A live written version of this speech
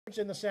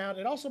in the sound.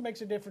 It also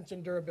makes a difference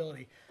in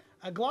durability.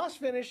 A gloss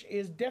finish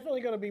is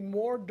definitely going to be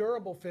more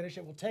durable finish.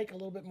 It will take a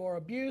little bit more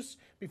abuse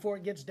before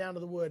it gets down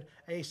to the wood.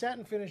 A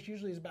satin finish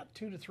usually is about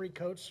 2 to 3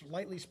 coats,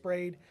 lightly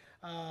sprayed,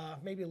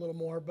 maybe a little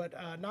more, but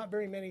not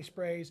very many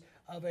sprays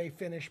of a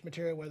finish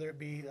material, whether it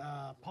be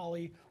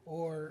poly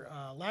or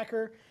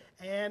lacquer.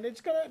 And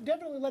it's going to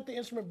definitely let the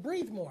instrument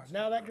breathe more.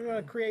 Now that's going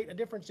to create a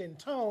difference in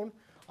tone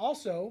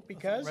also,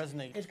 because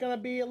it's going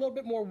to be a little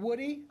bit more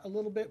woody, a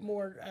little bit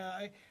more,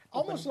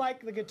 almost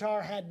like the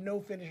guitar had no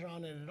finish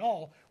on it at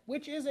all,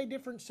 which is a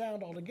different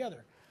sound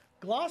altogether.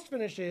 Gloss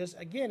finishes,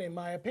 again, in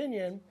my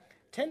opinion,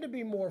 tend to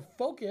be more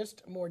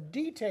focused, more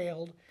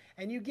detailed,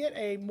 and you get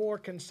a more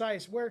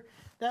concise, where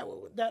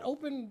that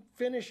open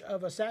finish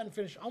of a satin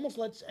finish almost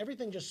lets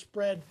everything just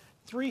spread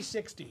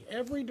 360,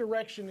 every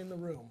direction in the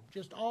room,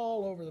 just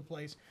all over the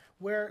place,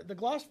 where the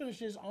gloss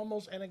finish is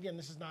almost, and again,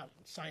 this is not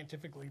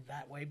scientifically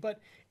that way, but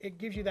it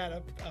gives you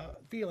that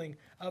feeling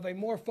of a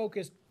more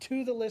focused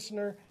to the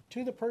listener,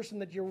 to the person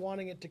that you're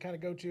wanting it to kind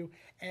of go to,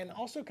 and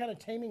also kind of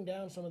taming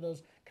down some of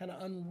those kind of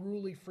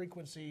unruly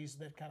frequencies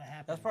that kind of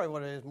happen. That's probably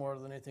what it is more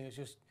than anything. It's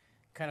just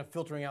kind of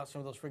filtering out some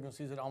of those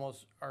frequencies that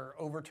almost are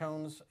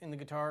overtones in the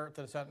guitar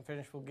that a satin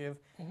finish will give.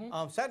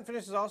 Satin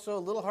finish is also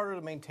a little harder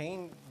to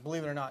maintain,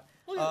 believe it or not.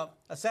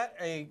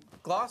 A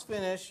gloss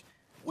finish,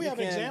 we have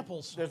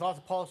examples. There's lots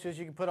of polishes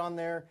you can put on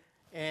there,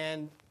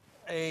 and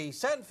a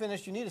satin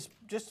finish, you need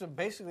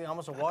basically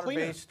almost a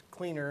water-based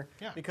cleaner,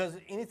 because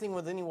anything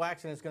with any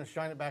wax in it is going to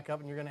shine it back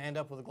up, and you're going to end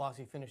up with a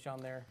glossy finish on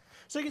there.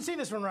 So you can see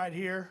this one right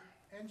here.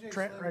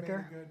 Trent, right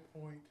there. Made a good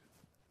point.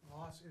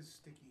 Gloss is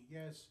sticky.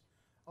 Yes.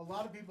 A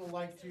lot of people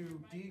like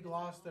to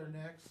de-gloss their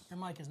necks. Your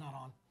mic is not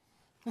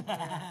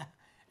on.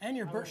 And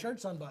your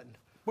shirt's unbuttoned.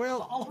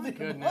 Well, all of it.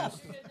 Goodness.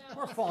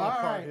 We're falling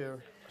apart here.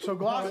 So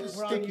gloss is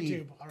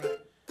sticky. All right.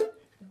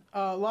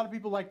 A lot of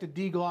people like to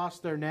de-gloss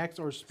their necks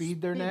or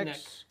speed their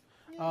necks.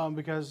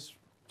 Because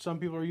some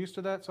people are used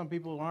to that, some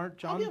people aren't.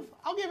 John?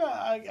 I'll give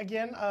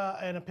again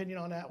an opinion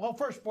on that. Well,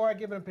 first, before I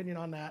give an opinion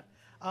on that,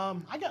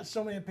 I got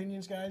so many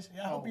opinions, guys.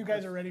 I hope you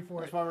guys are ready for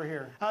it. That's why we're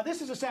here.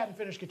 This is a satin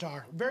finish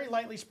guitar, very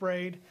lightly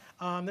sprayed.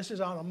 This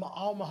is on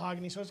all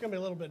mahogany, so it's going to be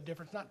a little bit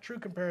different. It's not true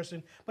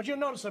comparison, but you'll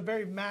notice a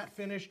very matte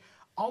finish,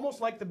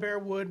 almost like the bare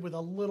wood with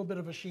a little bit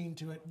of a sheen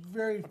to it.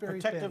 Very, very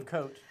protective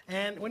coat.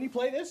 And when you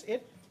play this,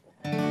 it...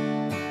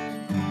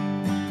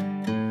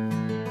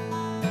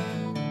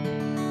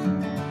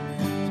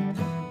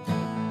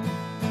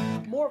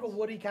 more of a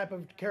woody type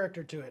of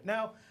character to it.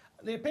 Now,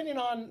 the opinion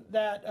on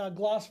that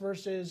gloss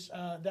versus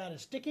that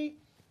is sticky,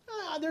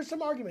 there's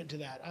some argument to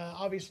that.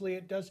 Obviously,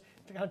 it does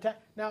kind of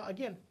now,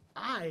 again,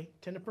 I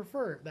tend to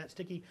prefer that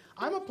sticky.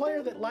 I'm a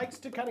player that likes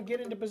to kind of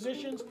get into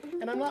positions,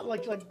 and I'm not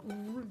like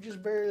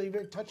just barely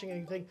touching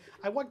anything.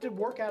 I want to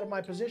work out of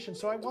my position,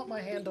 so I want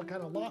my hand to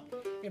kind of lock.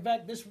 In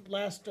fact, this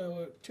last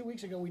 2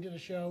 weeks ago, we did a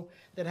show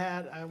that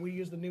had, we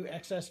used the new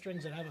XS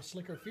strings that have a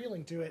slicker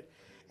feeling to it.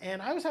 And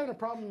I was having a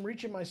problem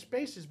reaching my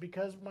spaces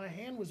because my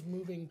hand was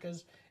moving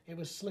because it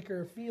was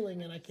slicker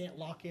feeling and I can't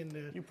lock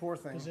into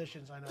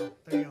positions. I know.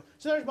 There you go.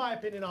 So there's my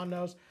opinion on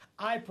those.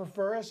 I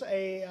prefer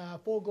a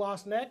full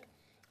gloss neck.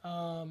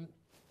 Not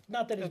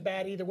that it's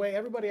bad either way.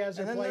 Everybody has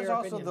their player opinions. And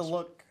then there's also the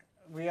look.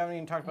 We haven't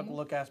even talked about the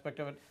look aspect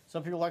of it.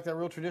 Some people like that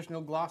real traditional,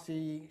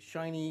 glossy,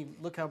 shiny,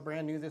 look how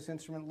brand new this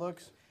instrument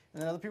looks.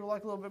 And then other people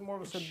like a little bit more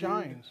of a subdued.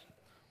 Shines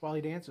while he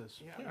dances.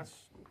 Yeah, that's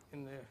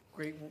in the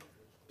great...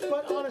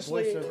 But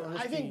honestly,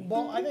 I think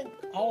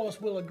all of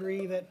us will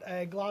agree that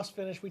a gloss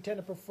finish we tend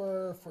to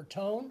prefer for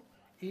tone,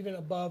 even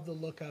above the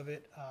look of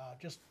it.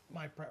 Just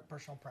my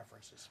personal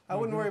preferences. I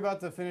wouldn't worry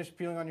about the finish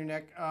peeling on your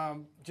neck.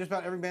 Just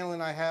about every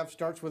mandolin I have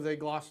starts with a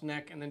gloss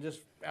neck, and then just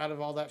out of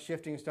all that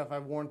shifting stuff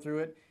I've worn through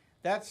it,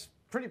 that's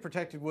pretty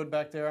protected wood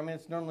back there. I mean,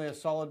 it's normally a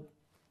solid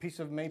piece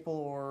of maple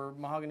or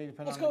mahogany,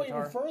 depending on the guitar.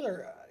 Let's go even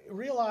further.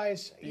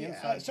 Realize,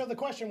 so the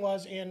question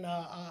was in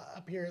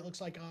up here, it looks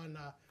like on...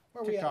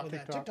 where are we at with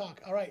that?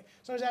 TikTok. All right.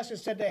 Someone's asking,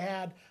 said they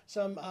had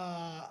some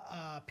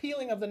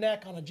peeling of the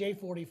neck on a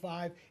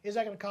J45. Is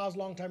that going to cause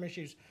long-term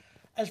issues?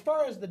 As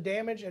far as the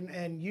damage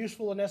and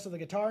usefulness of the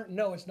guitar,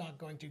 no, it's not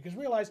going to. Because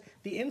realize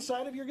the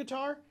inside of your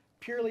guitar,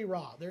 purely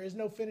raw. There is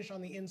no finish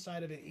on the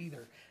inside of it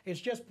either.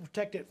 It's just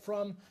protected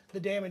from the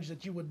damage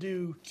that you would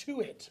do to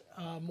it,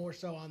 more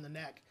so on the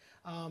neck.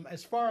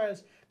 As far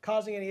as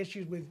causing any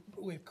issues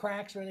with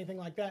cracks or anything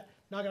like that,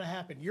 not going to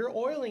happen. You're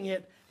oiling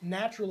it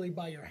naturally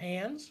by your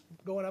hands,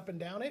 going up and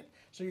down it.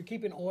 So you're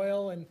keeping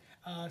oil and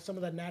some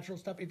of that natural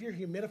stuff. If you're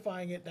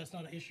humidifying it, that's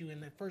not an issue in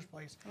the first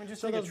place. I mean,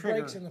 just so those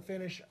breaks in the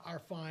finish are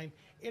fine.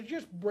 It's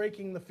just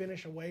breaking the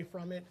finish away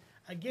from it.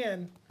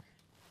 Again,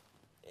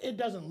 it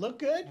doesn't look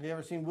good. Have you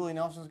ever seen Willie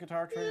Nelson's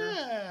guitar trigger?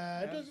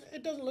 Yeah,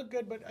 it doesn't look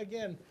good, but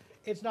again,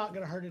 it's not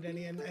going to hurt it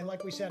any. And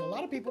like we said, a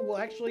lot of people will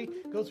actually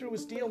go through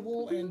with steel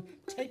wool and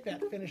take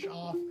that finish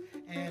off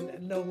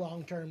and no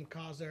long-term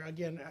cause there.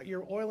 Again,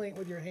 you're oiling it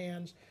with your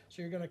hands,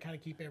 so you're going to kind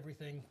of keep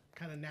everything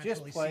kind of naturally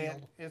sealed. Just play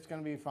it. It's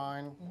going to be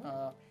fine.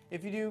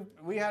 If you do,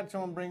 we had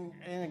someone bring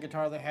in a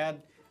guitar that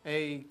had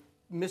a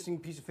missing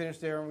piece of finish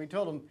there, and we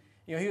told him,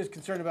 you know, he was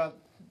concerned about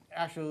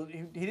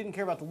actually, he didn't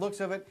care about the looks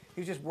of it.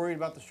 He was just worried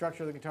about the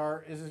structure of the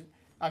guitar.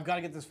 I've got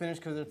to get this finished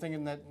because they're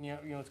thinking that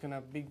it's going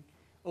to be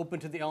open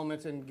to the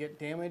elements and get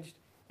damaged,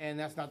 and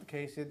that's not the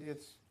case.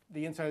 It's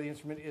the inside of the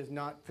instrument is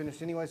not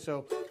finished anyway,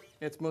 so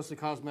it's mostly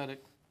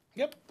cosmetic.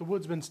 Yep. The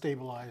wood's been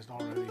stabilized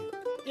already.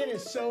 It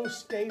is so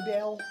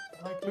stable.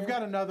 We've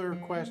got another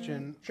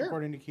question, Sure.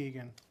 according to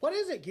Keegan. What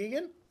is it,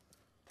 Keegan?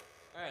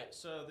 All right,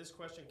 so this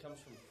question comes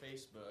from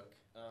Facebook.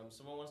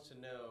 Someone wants to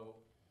know,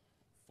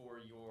 for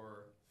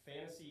your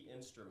fantasy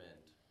instrument,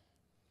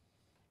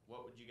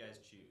 what would you guys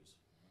choose?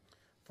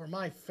 For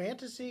my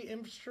fantasy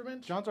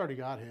instrument? John's already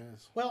got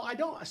his. Well, I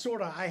don't,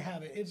 sort of, I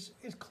have it.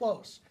 It's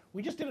close.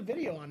 We just did a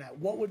video on that.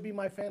 What would be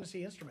my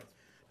fantasy instrument?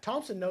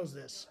 Thompson knows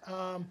this.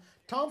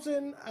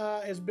 Thompson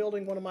is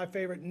building one of my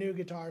favorite new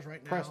guitars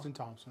right now. Preston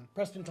Thompson.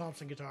 Preston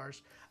Thompson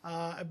guitars.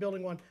 I'm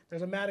building one.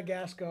 There's a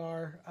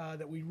Madagascar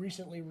that we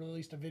recently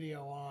released a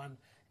video on.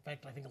 In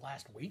fact, I think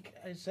last week.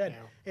 I said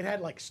it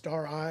had like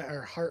star eye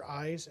or heart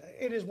eyes.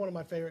 It is one of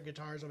my favorite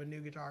guitars of a new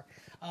guitar.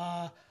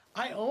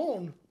 I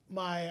own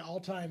my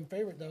all-time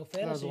favorite though,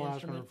 fantasy the one I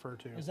was instrument. gonna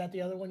refer to. Is that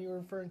the other one you were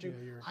referring to?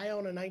 Yeah, I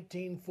own a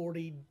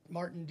 1940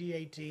 Martin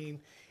D18.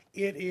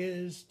 It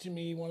is, to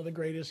me, one of the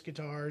greatest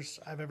guitars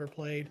I've ever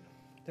played.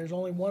 There's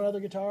only one other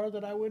guitar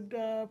that I would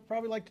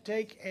probably like to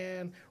take,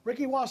 and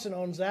Ricky Wasson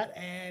owns that,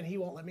 and he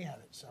won't let me have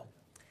it. So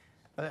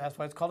That's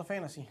why it's called a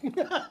fantasy.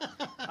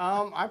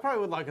 I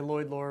probably would like a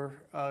Lloyd Loar,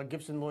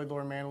 Gibson Lloyd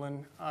Loar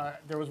mandolin.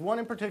 There was one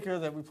in particular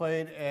that we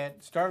played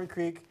at Starvey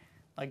Creek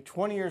like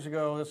 20 years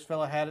ago. This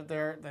fella had it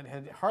there that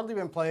had hardly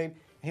been played. And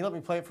he let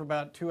me play it for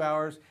about 2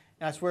 hours.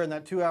 And I swear in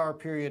that 2-hour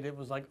period, it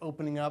was like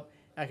opening up.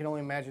 I can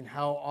only imagine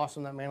how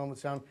awesome that mandolin would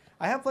sound.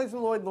 I have played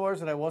some Lloyd Loars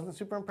that I wasn't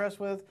super impressed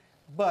with,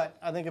 but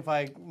I think if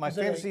my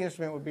fantasy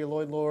instrument would be a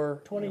Lloyd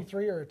Loar.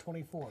 23 or a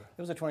 24?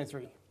 It was a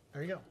 23.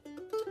 There you go.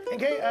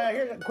 Okay,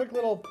 here's a quick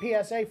little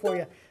PSA for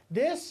you.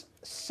 This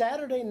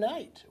Saturday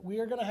night, we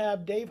are going to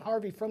have Dave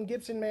Harvey from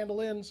Gibson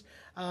Mandolins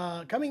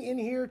coming in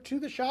here to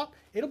the shop.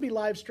 It'll be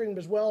live streamed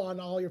as well on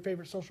all your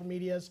favorite social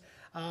medias,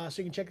 so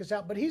you can check this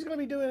out. But he's going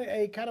to be doing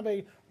a kind of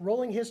a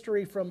rolling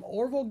history from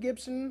Orville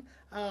Gibson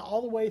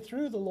all the way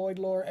through the Lloyd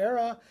Loar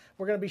era.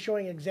 We're going to be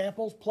showing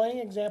examples, playing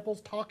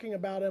examples, talking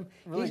about him.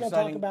 Really he's going to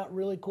talk exciting. about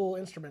really cool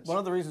instruments. One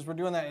of the reasons we're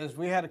doing that is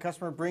we had a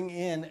customer bring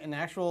in an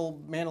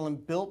actual mandolin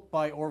built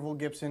by Orville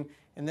Gibson,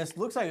 and this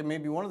looks like it may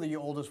be one of the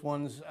oldest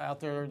ones out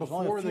there. There's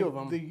only a few of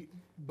them.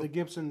 the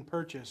Gibson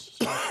purchase.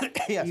 So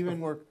Yes, even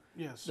before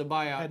yes, the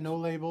buyout. had no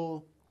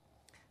label.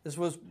 This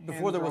was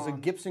before there was a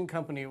Hand-drawn. Gibson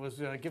company. It was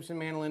a Gibson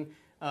mandolin,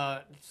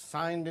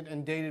 signed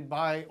and dated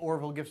by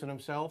Orville Gibson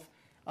himself.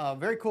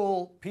 Very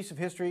cool piece of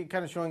history,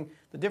 kind of showing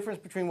the difference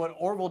between what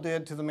Orville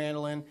did to the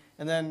mandolin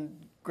and then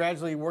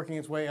gradually working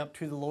its way up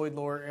to the Lloyd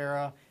Loar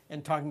era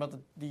and talking about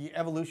the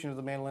evolution of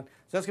the mandolin.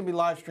 So that's going to be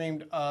live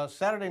streamed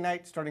Saturday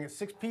night starting at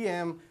 6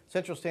 p.m.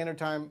 Central Standard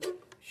Time.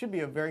 Should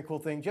be a very cool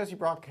thing. Jesse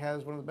Brock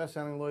has one of the best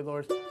sounding Lloyd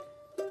Loars.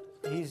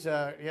 He's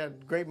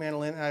great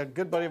mandolin. A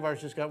good buddy of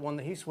ours just got one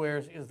that he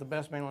swears is the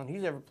best mandolin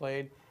he's ever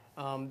played.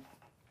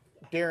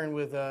 Darren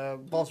with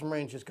Balsam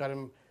Range just got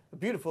him a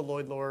beautiful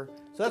Lloyd Loar.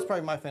 So that's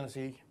probably my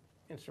fantasy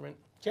instrument.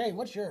 Jay,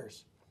 what's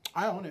yours?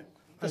 I own it.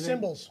 The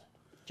cymbals.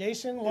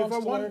 Jason If, wants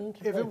to learn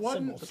to if play it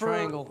wasn't cymbals. for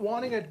triangle.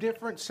 wanting a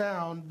different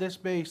sound, this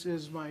bass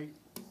is my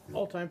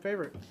all-time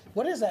favorite.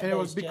 What is that And it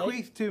was bass, Jay?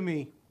 bequeathed to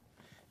me.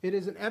 It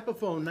is an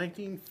Epiphone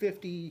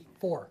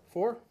 1954.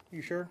 Four.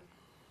 You sure?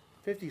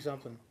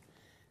 50-something.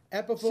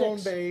 Epiphone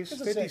Six. bass,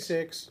 It's a six.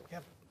 56.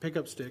 Yep.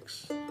 Pickup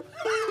sticks.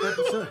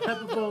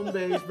 Epiphone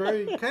bass,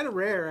 very kind of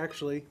rare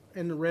actually,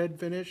 in the red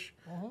finish.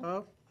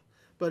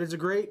 But it's a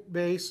great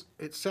bass.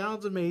 It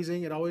sounds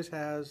amazing. It always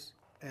has.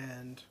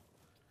 And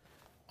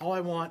all I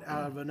want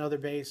out of another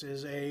bass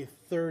is a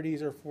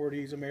 30s or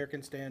 40s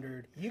American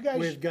Standard You guys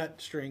with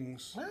gut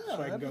strings, Wow, so I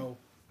can that'd be- go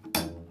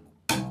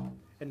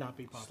and not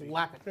be poppy.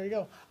 Slap it. There you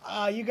go.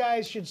 You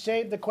guys should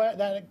save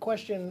that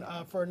question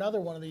for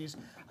another one of these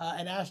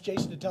and ask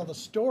Jason to tell the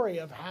story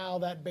of how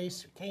that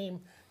bass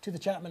came to the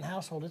Chapman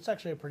household. It's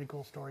actually a pretty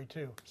cool story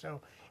too. So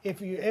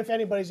if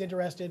anybody's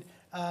interested,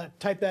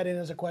 type that in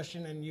as a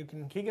question and you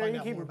can Keegan, find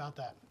you out keep more about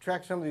that.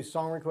 Track some of these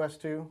song requests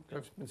too.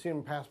 I've been seeing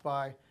them pass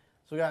by.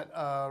 So we got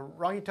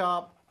Rocky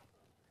Top.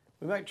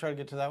 We might try to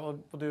get to that. We'll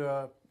do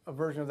a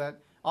version of that.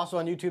 Also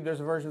on YouTube, there's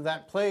a version of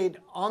that played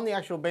on the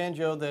actual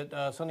banjo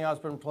that Sonny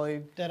Osborne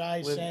played. That I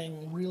with-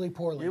 sang really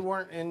poorly. You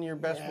weren't in your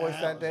best Yeah, voice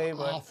that was day,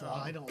 but awful.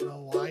 I don't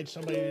know why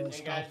somebody didn't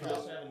And guys, stop we that.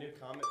 also have a new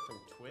comment from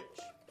Twitch.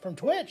 From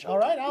Twitch. All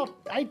right,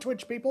 I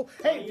Twitch people.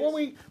 Hey,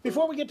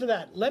 before we get to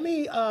that, let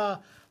me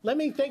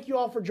thank you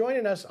all for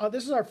joining us.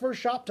 This is our first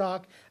shop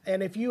talk,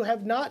 and if you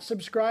have not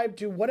subscribed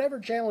to whatever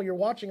channel you're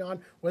watching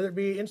on, whether it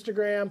be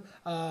Instagram,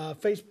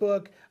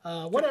 Facebook,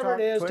 whatever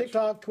it is, Twitch.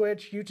 TikTok,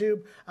 Twitch,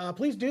 YouTube,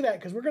 please do that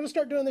because we're going to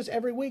start doing this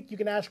every week. You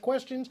can ask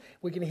questions,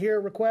 we can hear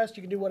requests,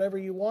 you can do whatever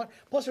you want.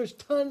 Plus, there's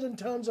tons and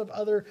tons of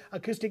other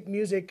acoustic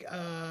music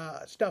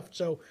stuff,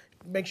 so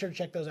make sure to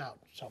check those out.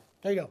 So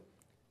there you go.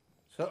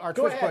 so our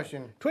Go Twitch ahead.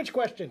 question. Twitch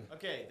question.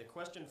 Okay, the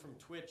question from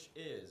Twitch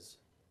is,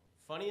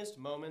 Funniest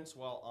moments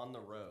while on the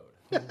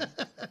road.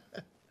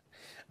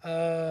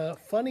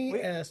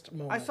 Funniest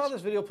moments. I saw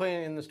this video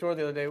playing in the store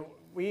the other day.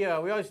 We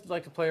always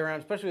like to play around,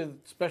 especially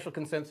with Special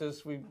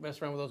Consensus. We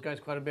mess around with those guys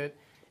quite a bit.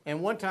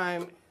 And one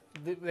time,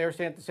 they were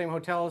staying at the same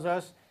hotel as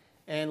us.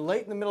 And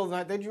late in the middle of the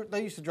night,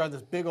 they used to drive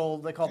this big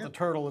old, they call it the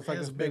Turtle. It's like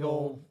this big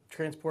old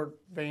transport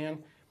van.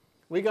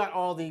 We got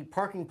all the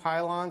parking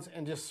pylons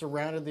and just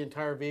surrounded the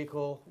entire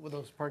vehicle with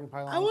those parking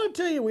pylons. I want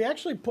to tell you, we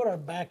actually put our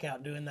back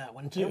out doing that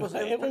one too.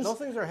 Those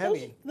things are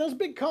heavy. Those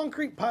big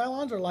concrete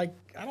pylons are like,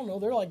 I don't know,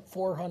 they're like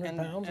 400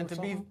 pounds and or to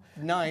something.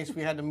 be nice,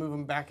 we had to move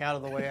them back out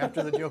of the way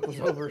after the joke was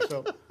over.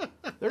 So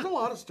There's a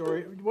lot of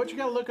story. What you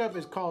got to look up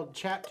is called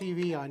Chat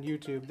TV on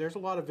YouTube. There's a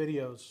lot of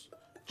videos.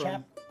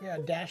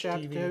 Dash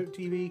Chat TV.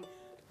 TV.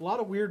 A lot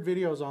of weird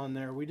videos on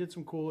there. We did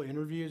some cool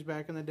interviews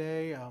back in the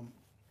day.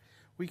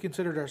 We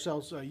considered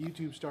ourselves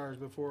YouTube stars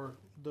before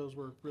those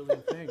were really a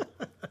thing.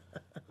 But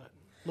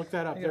look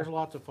that up. There's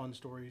lots of fun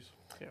stories.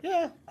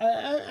 Yeah,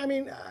 I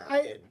mean,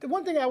 the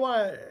one thing I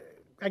want to,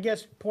 I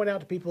guess, point out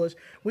to people is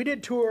we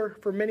did tour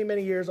for many,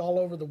 many years all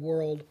over the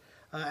world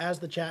as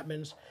the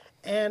Chapmans.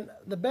 And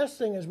the best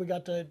thing is we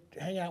got to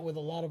hang out with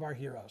a lot of our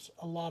heroes,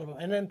 a lot of them.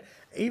 And then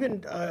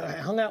even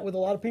hung out with a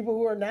lot of people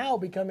who are now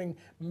becoming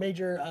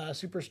major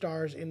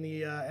superstars in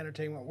the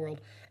entertainment world.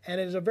 And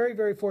it is a very,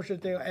 very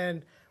fortunate thing.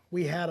 And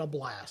we had a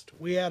blast.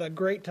 We had a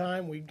great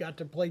time. We got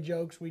to play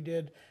jokes. We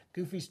did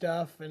goofy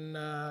stuff. And,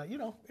 you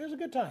know, it was a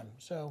good time.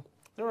 So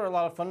there were a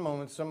lot of fun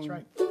moments. Some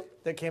right.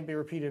 that can't be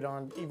repeated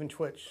on even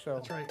Twitch. So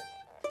that's right.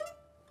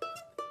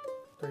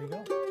 There you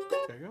go.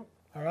 There you go.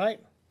 All right.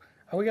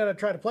 Are we going to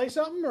try to play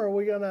something, or are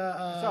we going to...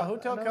 I saw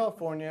Hotel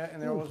California, and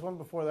there was one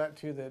before that,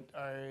 too, that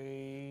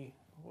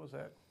what was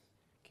that?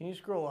 Can you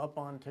scroll up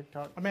on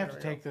TikTok? I'm going to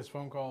have to take this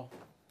phone call.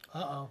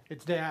 Uh-oh.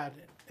 It's Dad,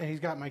 and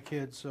he's got my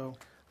kids, so...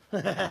 How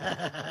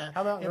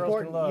about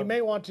Girls Can Love? You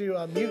may want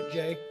to mute,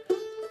 Jay.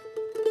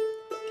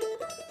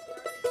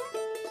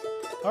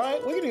 All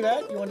right, we can do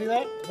that. You want to do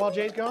that while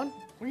Jay's gone?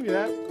 We can do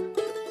that.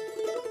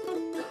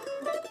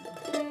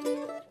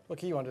 What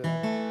key you want to do?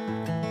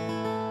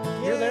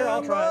 You're there,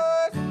 I'll try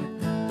it.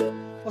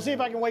 We'll see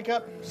if I can wake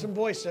up some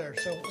voice there.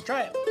 So let's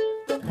try it.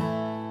 You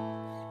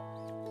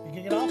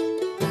kick it off?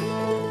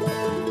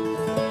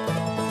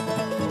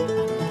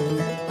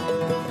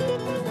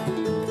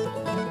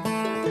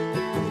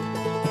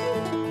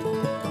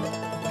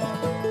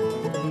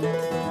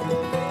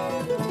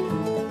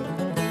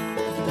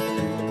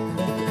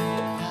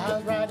 I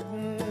was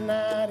riding the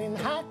night in the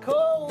hot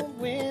cold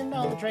wind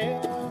on the trail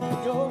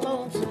of your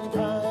lonesome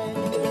pine.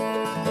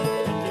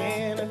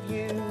 Thinking of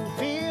you,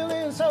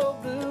 feeling so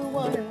blue,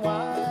 wondering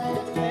why I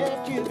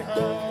left you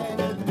behind.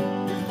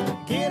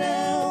 Get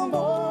down,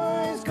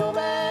 boys, go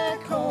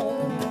back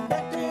home,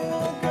 back to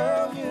the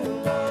girl you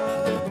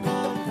love.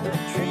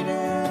 Treat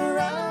her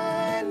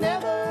right,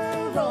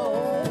 never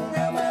wrong.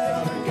 How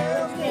about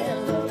girls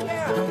can love? And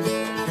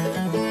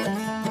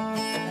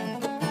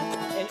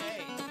hey.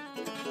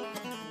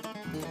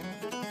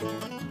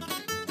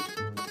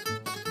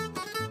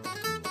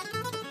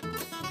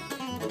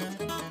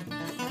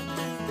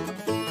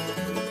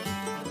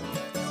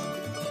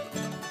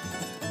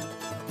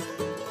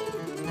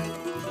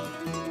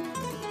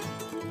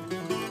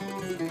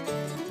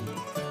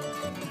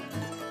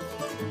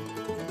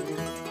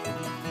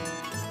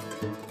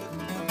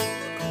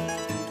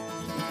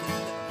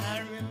 I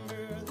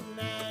remember the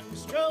night we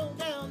strolled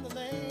down the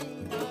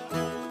lane,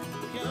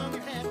 young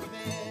and happy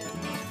then.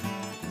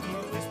 You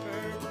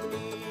whispered to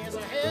me as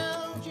I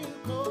held you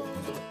close,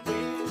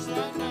 wish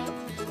that night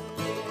would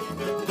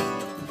end.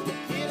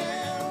 Get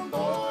down,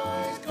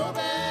 boys, go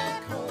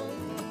back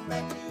home,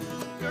 back to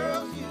the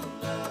girls you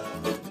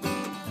love.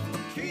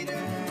 Treat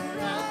her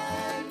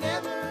right,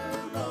 never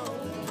wrong.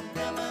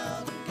 How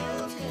about the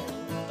girls can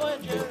go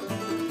ahead, Jerry.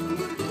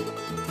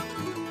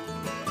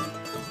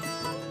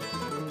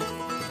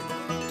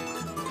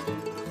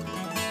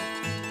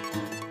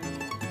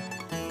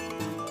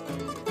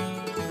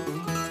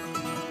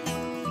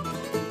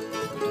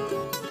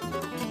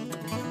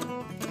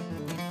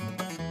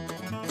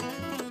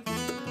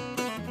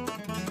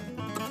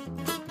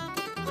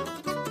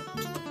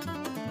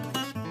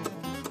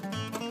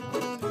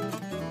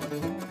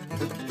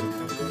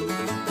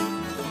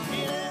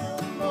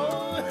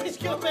 Boys,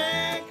 go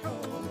back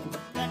home,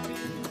 back to the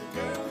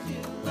girls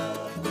you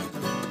love.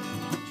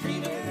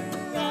 Treat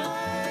her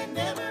right,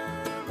 never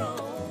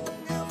wrong.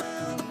 How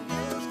mountain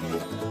girls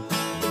can love.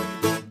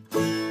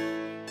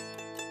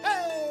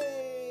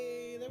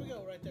 Hey, there we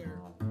go, right there.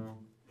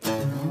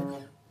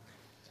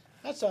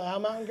 That's how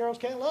mountain girls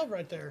can't love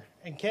right there,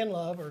 and can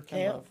love or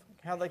can't. Love.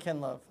 How they can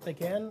love. They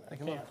can. They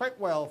can love quite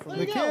well from There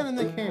the you go. And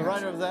they the can't.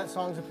 writer of that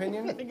song's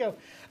opinion. There you go.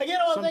 Again,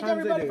 I want to thank Sometimes they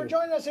everybody do. for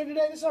joining us here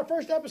today. This is our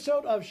first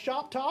episode of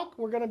Shop Talk.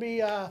 We're going to be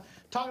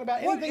talking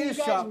about What anything is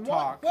you guys Shop want.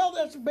 Talk? Well,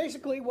 that's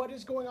basically what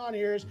is going on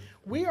here. Is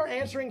we are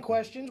answering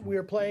questions, we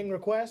are playing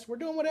requests, we're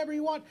doing whatever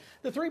you want.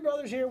 The three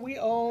brothers here, we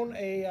own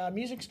a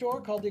music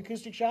store called the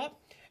Acoustic Shop,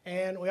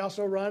 And we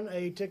also run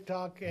a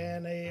TikTok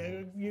and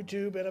a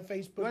YouTube and a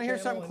Facebook You want to hear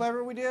something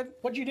clever we did?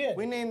 What you did?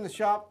 We named the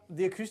shop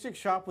the Acoustic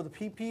Shop with a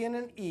PP and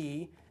an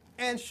E,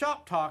 and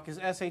Shop Talk is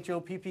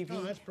SHOPPP.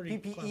 Oh, that's pretty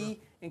PPE. clever.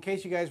 In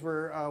case you guys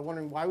were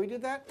wondering why we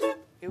did that,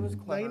 it was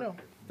Now clever. you know.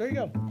 There you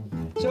go.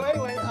 So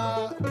anyway,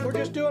 we're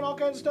just doing all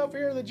kinds of stuff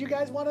here that you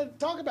guys want to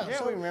talk about. Yeah,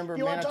 so we remember if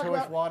you wanna talk Manitowish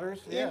about-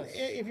 Waters. Yes.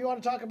 If you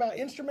want to talk about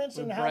instruments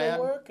and With how they Brad.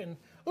 work, and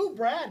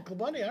Brad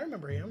Clubundy, I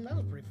remember him. That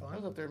was pretty I was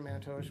fun. up there in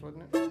Manitowish,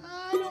 wasn't it?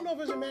 I don't know if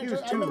it was in Manchester.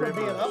 was I remember too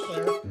being rigorous. up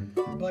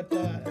there, but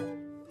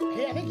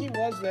I think he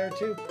was there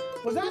too.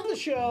 Was that the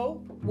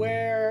show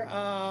where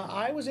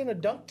I was in a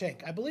dunk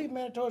tank? I believe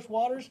Manitowish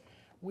Waters.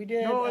 We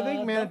did. No, I think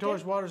dunk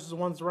Manitowish tank. Waters is the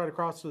ones right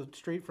across the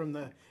street from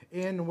the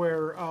inn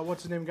where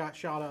what's his name got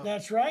shot up.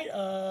 That's right.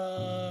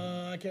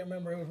 I can't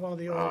remember. It was one of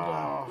the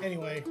old.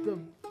 Anyway,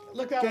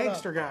 look that one up.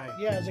 Gangster guy.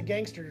 Yeah, it's a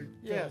gangster film.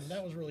 Yes.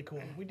 That was really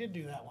cool. We did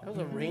do that one. That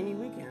was a rainy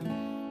weekend.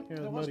 Yeah,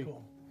 That it was muddy.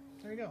 cool.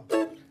 There you go.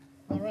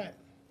 All right.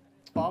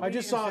 Bobby I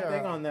just and saw a Sarah.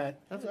 thing on that.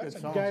 That's a That's good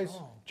a song. Guys,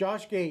 song.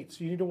 Josh Gates,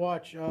 you need to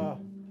watch.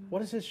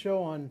 What is his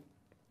show on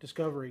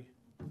Discovery?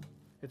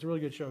 It's a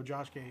really good show,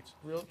 Josh Gates.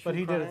 Real But true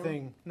he did a crime?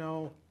 thing.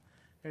 No,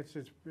 it's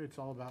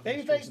all about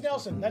mysteries Babyface and stuff.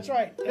 Nelson. That's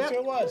right. That's Yep. who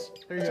it was.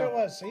 There you That's who go.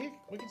 it was. See?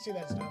 We can see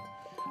that stuff.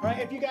 All right.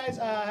 If you guys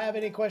have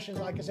any questions,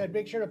 like I said,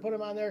 make sure to put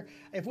them on there.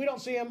 If we don't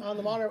see them on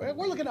the monitor,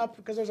 we're looking up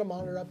because there's a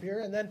monitor up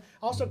here. And then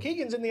also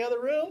Keegan's in the other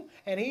room,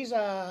 and he's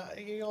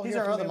you'll He's hear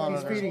our from other him on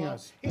monitor. the He's feeding slide.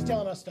 us. He's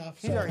telling us stuff.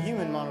 He's so- our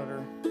human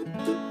monitor.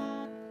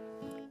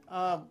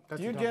 That's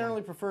Do you a tough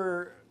generally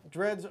prefer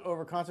dreads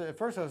over concert? At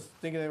first, I was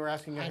thinking they were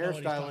asking a I know what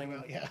he's talking hairstyling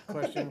about, yeah.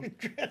 question.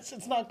 Dreads,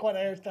 it's not quite a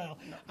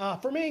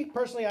hairstyle. For me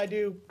personally, I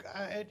do.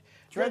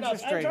 Dreads or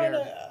straight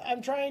hair?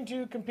 I'm trying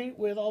to compete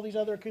with all these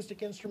other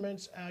acoustic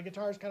instruments.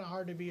 Guitar is kind of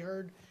hard to be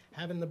heard.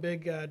 Having the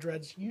big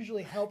dreads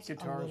usually helps a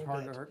Guitar is little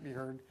hard bit. to be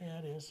heard. Yeah,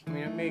 it is. I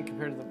mean, it may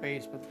compared to the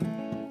bass, but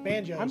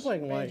Banjos. I'm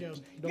playing light. banjos.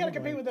 You Don't got to worry.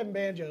 compete with them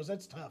banjos.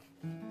 That's tough.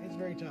 It's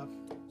very tough.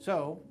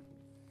 so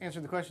answer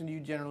the question. Do you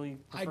generally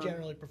prefer? I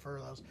generally prefer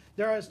those.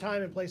 There is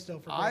time and place still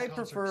for great I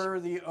concerts. prefer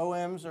the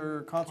OMs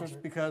or concerts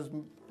because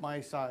my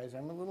size.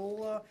 I'm a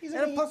little, He's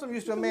a and wee- plus I'm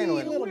used to a he's a wee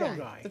mandolin. little Little guy.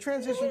 guy. The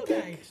transition. Little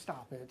guy.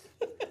 Stop it.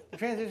 The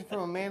transition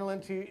from a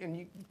mandolin to,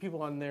 and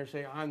people on there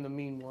say I'm the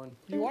mean one.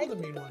 You are the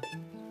mean one.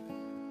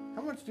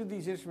 How much do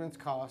these instruments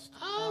cost?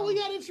 Oh, we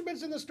got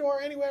instruments in the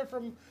store anywhere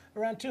from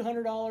around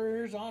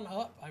 $200 on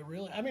up. I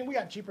mean, we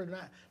got cheaper than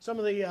that. Some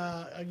of the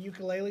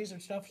ukuleles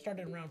and stuff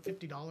started around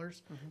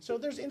 $50. So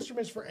there's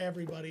instruments for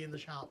everybody in the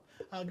shop.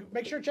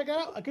 Make sure to check it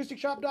out,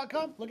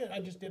 acousticshop.com. Look at, I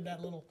just did that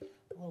little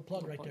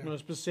plug right there. You want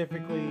to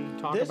specifically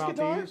talk This about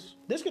guitar, these?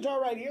 this guitar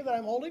right here that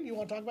I'm holding, you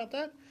want to talk about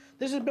that?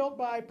 This is built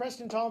by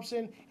Preston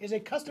Thompson. Is a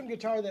custom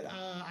guitar that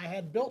I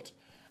had built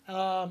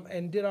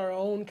and did our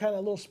own kind of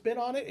little spin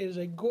on it. It is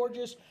a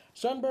gorgeous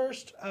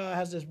sunburst.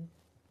 Has this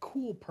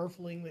cool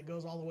purfling that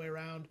goes all the way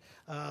around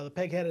the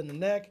peg head and the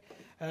neck.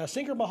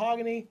 Sinker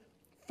mahogany,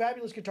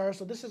 fabulous guitar.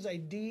 So this is a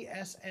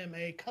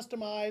DSMA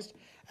customized,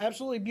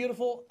 absolutely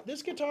beautiful.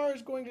 This guitar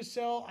is going to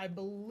sell, I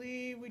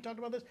believe we talked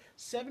about this,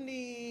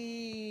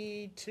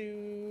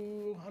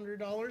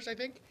 $7,200, I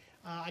think.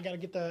 I got to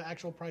get the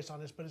actual price on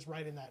this, but it's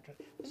right in that.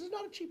 This is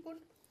not a cheap one.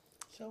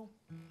 So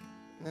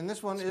And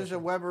this one is a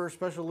Weber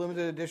special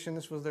limited edition.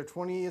 This was their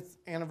 20th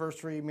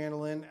anniversary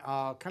mandolin.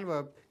 Kind of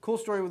a cool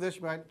story with this.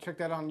 You might check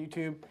that on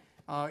YouTube.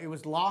 It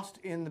was lost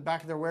in the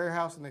back of their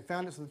warehouse, and they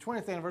found it. So the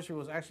 20th anniversary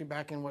was actually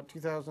back in, what,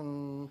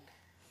 2000?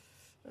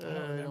 I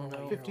don't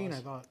know. 15, I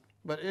thought.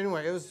 But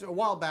anyway, it was a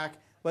while back.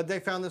 But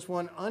they found this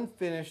one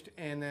unfinished,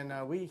 and then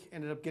we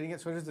ended up getting it.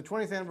 So it is the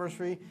 20th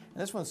anniversary,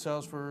 and this one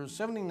sells for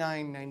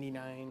 $79.99.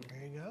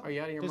 there you go. Are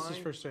you out of your This mind?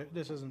 is for sale.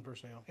 This isn't for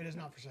sale. It is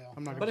not for sale.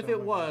 I'm not. But gonna if sell it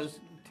my was,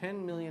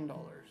 $10 million. guys.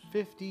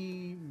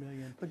 50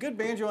 million. A good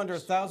banjo under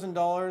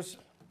 $1,000.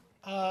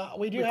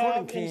 We do Recording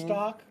have King. in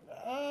stock.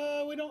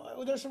 We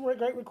don't. There's some great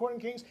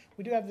Recording Kings.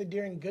 We do have the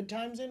Deering Good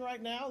Times in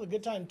right now. The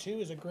Good Time 2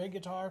 is a great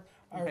guitar,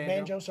 or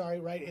banjo, sorry,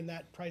 right in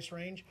that price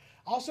range.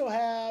 Also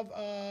have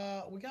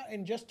we got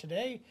in just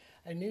today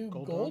a new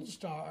Gold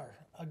Star,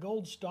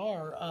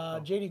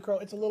 JD Crow.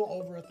 It's a little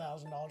over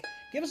 $1,000.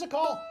 Give us a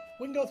call.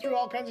 We can go through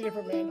all kinds of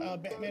different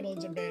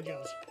mandolins and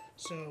banjos.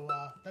 So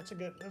those are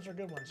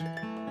good ones.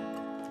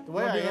 The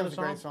Way Wanna I do Am the is a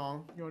great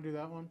song? song. You want to do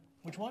that one?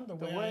 Which one? The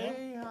The Way I Am?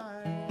 Way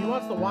I He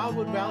wants the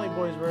Wildwood Valley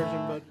Boys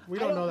version, but we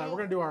don't don't know that. know. We're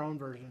gonna do our own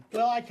version.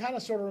 Well, I kind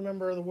of sort of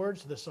remember the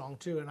words to this song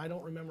too, and I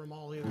don't remember them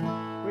all either.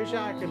 Wish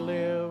I could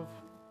live.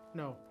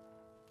 No.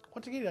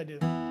 What key did I do?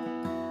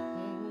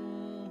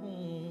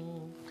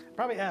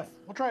 Probably F.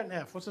 We'll try it in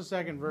F. What's the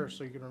second verse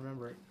so you can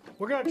remember it?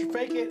 We're gonna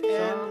fake it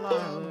and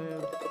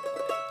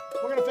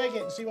we're gonna fake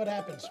it and see what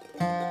happens.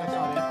 That's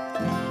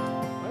not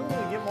it. Maybe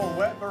we get more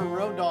Weber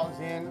Road Dogs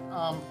in.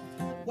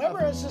 Weber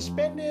has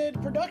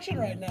suspended production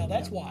right now.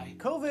 That's why.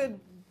 COVID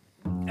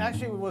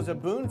actually was a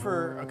boon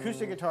for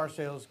acoustic guitar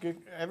sales.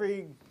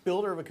 Every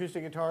builder of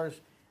acoustic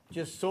guitars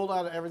just sold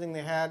out of everything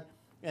they had.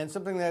 And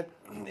something that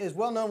is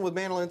well known with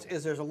mandolins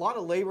is there's a lot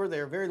of labor.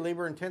 They're very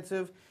labor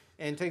intensive.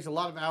 and takes a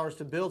lot of hours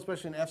to build,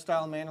 especially an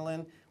F-style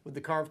mandolin with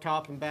the carved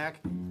top and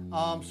back.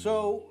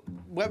 So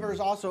Weber is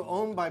also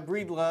owned by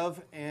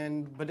Breedlove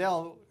and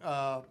Bedell,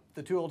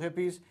 the two old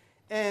hippies,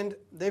 and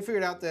they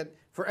figured out that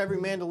for every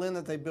mandolin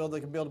that they build,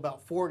 they can build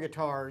about 4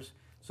 guitars.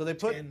 So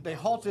they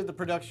halted the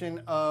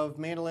production of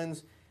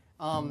mandolins.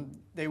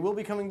 They will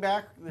be coming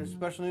back. There's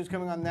special news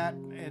coming on that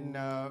in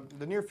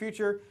the near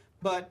future.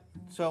 But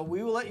so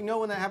we will let you know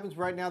when that happens.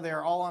 Right now, they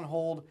are all on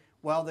hold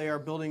while they are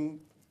building,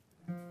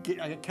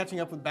 catching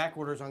up with back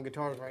orders on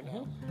guitars right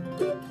now.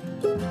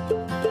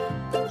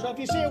 So if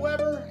you see a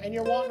Weber and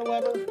you're wanting a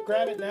Weber,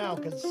 grab it now,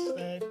 because who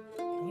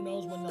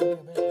knows when they'll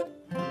be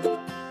available.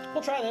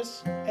 We'll try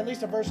this, at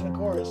least a verse and a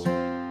chorus.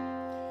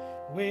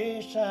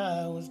 Wish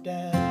I was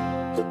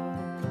down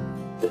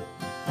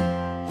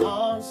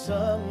on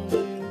some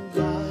blue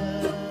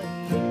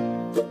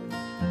line.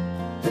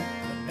 The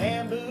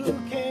bamboo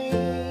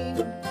cane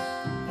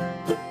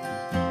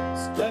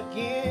stuck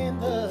in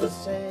the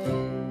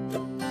sand.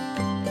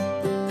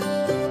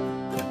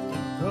 The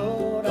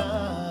road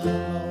I'm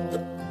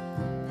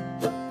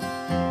on,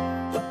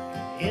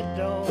 it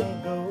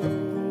don't go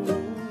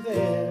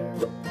there.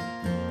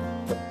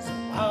 So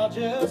I'll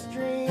just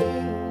dream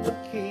to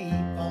keep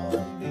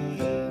on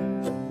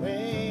being the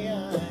way I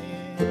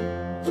am.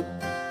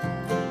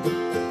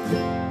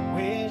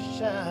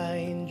 Wish I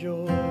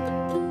enjoyed.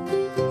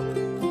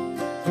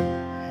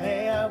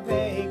 Hey, I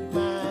make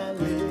my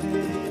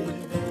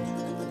living.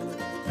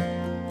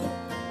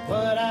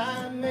 What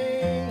I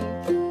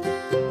make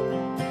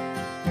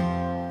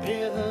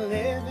with a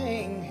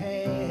living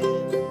hand.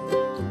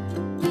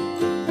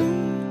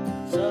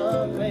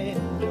 Some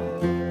enjoy.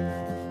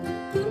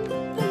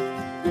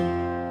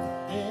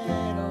 They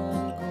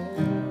don't go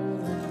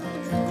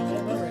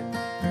there.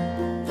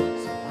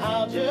 So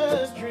I'll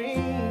just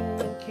dream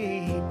and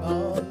keep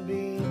on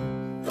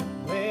being the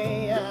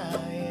way I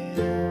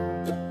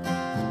am. The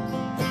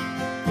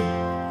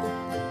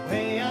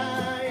way I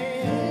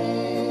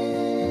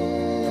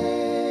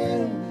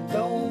am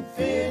don't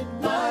fit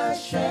my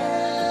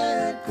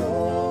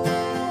shackles.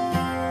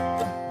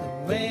 The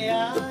way I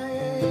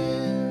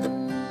am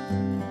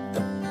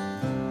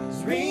is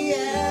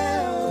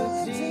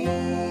reality.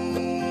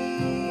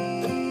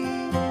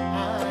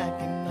 I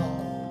can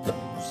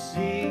almost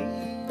see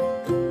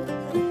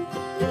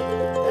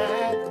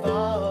that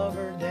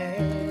bobber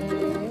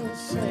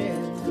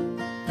dancing.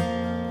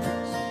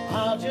 So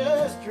I'll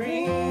just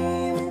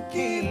dream and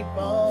keep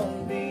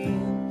on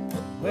being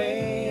the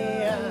way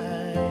I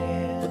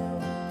am.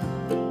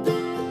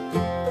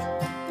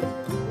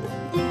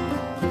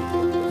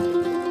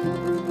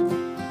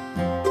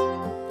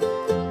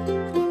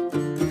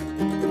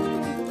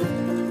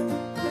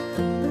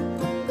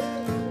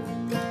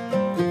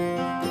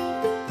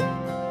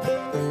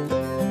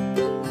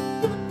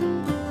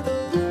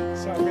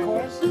 Sorry,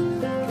 chorus. The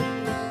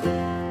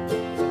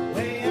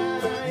way I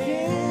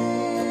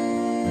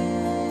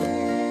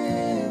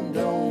am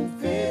don't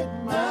fit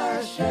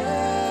my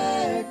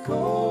shackles.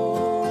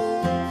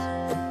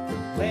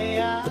 The way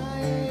I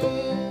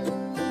am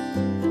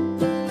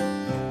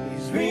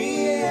is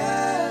reality.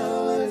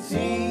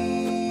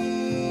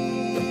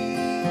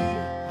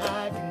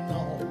 I can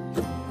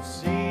almost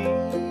see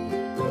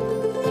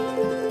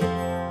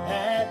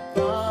that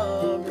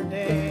bobber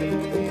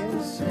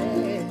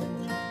dancing.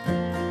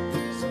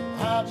 So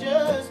I'll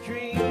just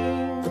dream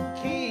and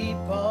keep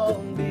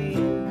on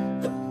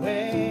being the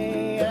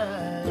way I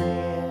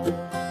am.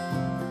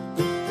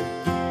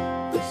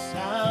 Yes,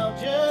 I'll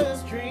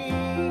just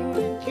dream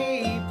and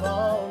keep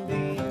on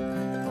being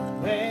the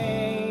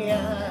way I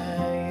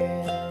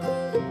am.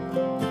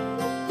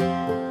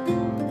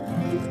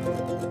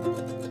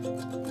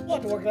 We'll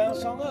have to work that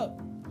song up.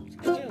 It's a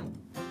good tune.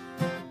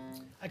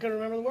 I couldn't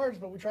remember the words,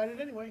 but we tried it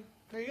anyway.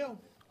 There you go.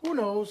 Who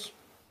knows?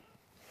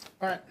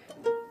 All right.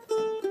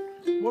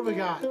 What do we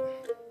got?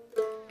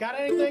 Got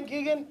anything,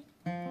 Keegan?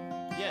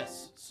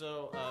 Yes.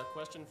 So,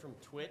 question from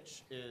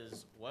Twitch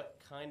is, what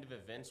kind of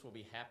events will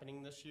be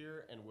happening this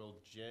year, and will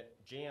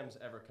jams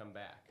ever come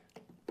back?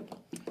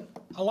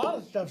 A lot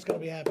of stuff's going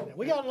to be happening.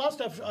 We got a lot of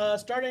stuff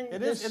starting.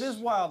 It is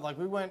wild. Like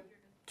we went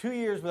 2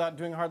 years without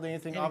doing hardly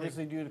anything,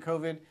 obviously due to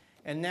COVID,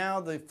 and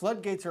now the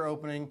floodgates are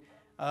opening.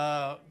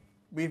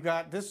 We've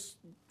got this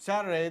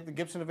Saturday, the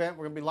Gibson event.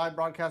 We're going to be live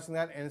broadcasting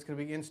that, and it's going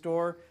to be in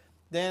store.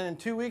 Then in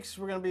 2 weeks,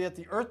 we're going to be at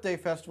the Earth Day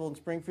Festival in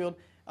Springfield.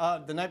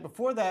 The night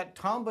before that,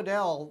 Tom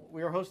Bedell,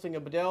 we are hosting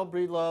a Bedell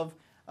Breedlove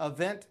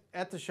event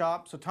at the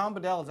shop. So Tom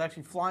Bedell is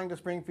actually flying to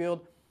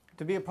Springfield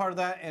to be a part of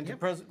that and to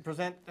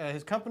present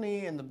his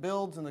company and the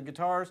builds and the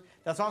guitars.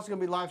 That's also going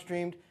to be live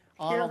streamed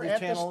on all these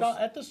channels.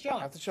 At the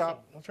shop. At the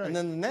shop. That's right. And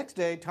then the next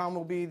day, Tom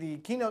will be the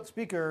keynote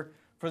speaker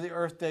for the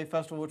Earth Day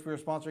Festival, which we are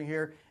sponsoring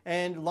here,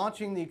 and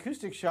launching the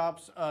Acoustic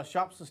Shop's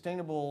Shop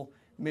Sustainable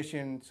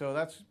mission. So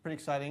that's pretty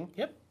exciting.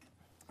 Yep.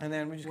 And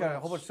then we just got a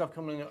whole bunch of stuff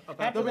coming up.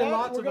 After There'll be that,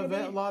 lots we're of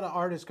gonna a lot of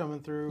artists coming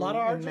through. A lot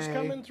of in artists May.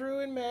 coming through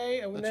in May.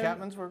 And The then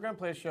Chapmans, we're going to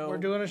play a show. we're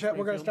doing a show.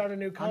 We're going to start a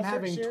new I'm concert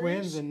having series.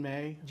 twins in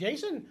May.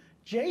 Jason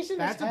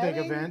That's is a big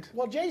having, event.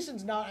 Well,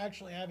 Jason's not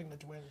actually having the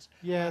twins.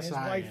 Yes, his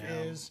I wife am.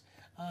 is.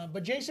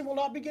 But Jason will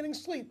not be getting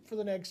sleep for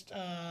the next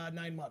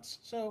 9 months.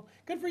 So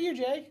good for you,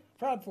 Jay.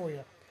 Proud for you.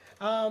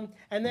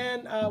 And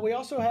then we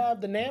also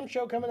have the NAMM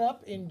show coming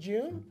up in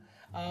June.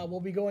 We'll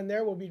be going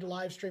there. We'll be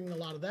live streaming a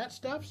lot of that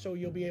stuff, so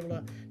you'll be able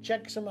to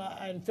check some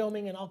and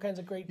filming and all kinds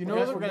of great. You know,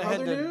 we're gonna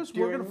other head to news.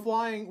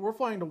 We're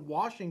flying to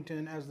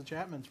Washington as the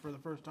Chapmans for the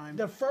first time.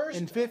 The first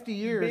in 50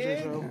 years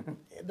big, or so.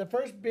 The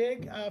first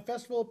big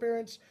festival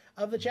appearance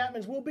of the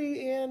Chapmans will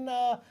be in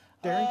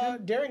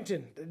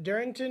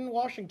Darrington,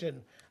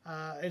 Washington.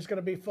 It's going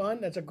to be fun.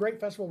 That's a great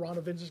festival.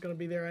 Rhonda Vince is going to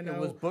be there. I know. It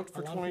was booked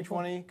for a lot of people.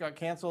 2020, got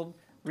canceled.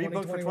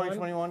 Rebooked for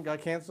 2021, got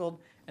canceled,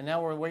 and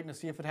now we're waiting to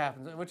see if it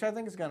happens, which I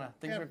think is gonna.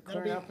 Things are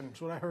clearing up, and That's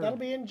what I heard. That'll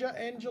be in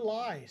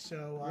July.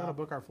 So We gotta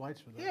book our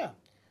flights for that. yeah.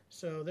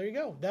 So there you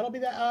go. That'll be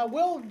that.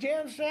 Will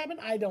Jams happen?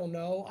 I don't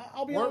know.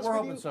 I'll be honest we're with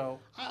hoping you. so.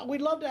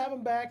 We'd love to have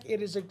him back.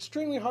 It is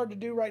extremely hard to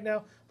do right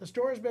now. The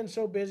store has been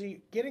so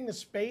busy. Getting the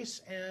space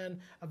and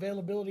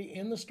availability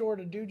in the store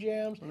to do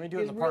jams Let me do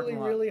it in is the parking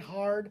really, lot. really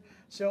hard.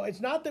 So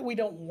it's not that we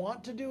don't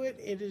want to do it.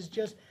 It is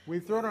just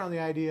We've thrown around the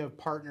idea of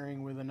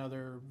partnering with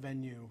another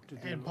venue to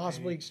do and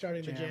possibly a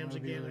starting the jam. jams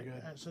That'd be again. really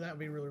good. So that would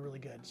be really, really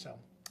good. So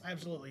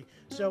absolutely.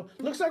 So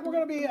looks like we're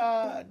going to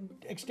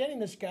be extending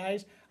this,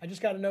 guys. I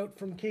just got a note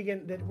from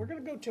Keegan that we're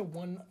going to go till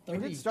 1:30. we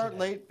did start today.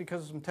 late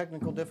because of some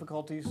technical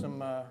difficulties.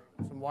 Some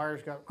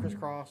wires got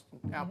crisscrossed,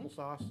 and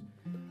applesauce.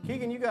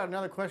 Keegan, you got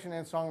another question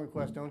and song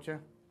request, don't you?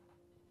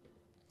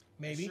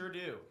 Maybe. Sure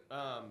do.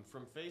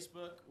 From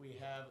Facebook, we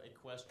have a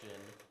question.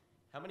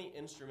 How many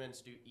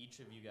instruments do each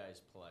of you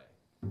guys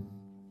play?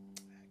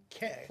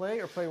 Okay. Play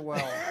or play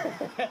well?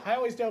 I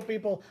always tell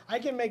people I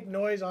can make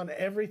noise on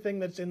everything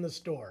that's in the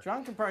store.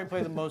 John can probably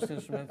play the most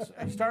instruments.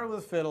 I started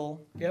with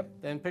fiddle, Yep.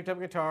 then picked up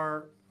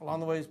guitar. Along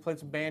the way, he's played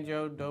some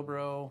banjo,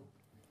 dobro.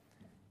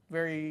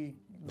 Very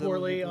little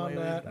Poorly on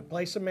ukulele, that. I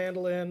play some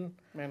mandolin.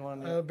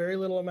 mandolin. A very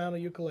little amount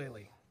of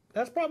ukulele.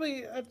 That's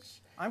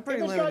I'm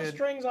pretty if it's got limited.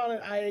 strings on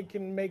it, I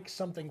can make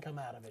something come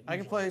out of it. I can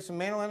usually. play some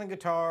mandolin and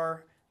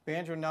guitar,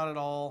 banjo not at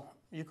all,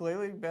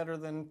 ukulele better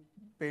than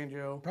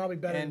banjo. Probably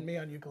better and, than me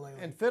on ukulele.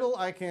 And fiddle,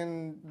 I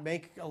can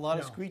make a lot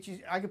of No. screeches.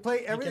 I can play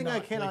everything I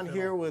cannot can play on fiddle.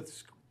 here with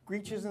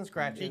screeches and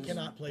scratches. He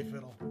cannot play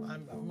fiddle.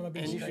 I'm going to be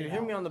And you straight should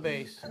hear out. me on the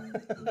bass.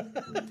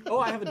 Oh,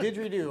 I have a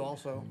didgeridoo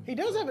also. He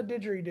does have a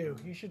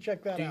didgeridoo. You should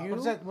check that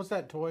out. What's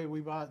that toy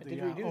we bought? The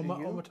didgeridoo, do you?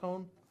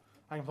 Omatone?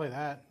 I can play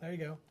that. There you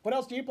go. What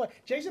else do you play?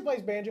 Jason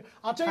plays banjo.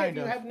 I'll tell you, Kind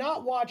if you of. have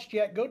not watched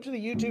yet, go to the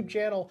YouTube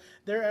channel.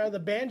 There are the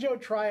banjo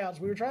tryouts.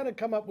 We were trying to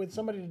come up with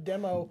somebody to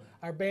demo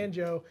our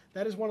banjo.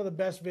 That is one of the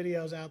best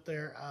videos out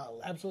there.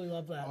 Absolutely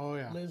love that. Oh,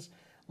 yeah.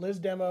 Liz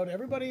demoed.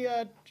 Everybody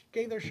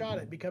gave their shot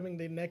at becoming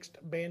the next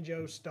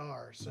banjo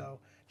star. So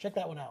check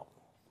that one out.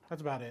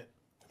 That's about it.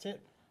 That's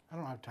it. I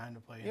don't have time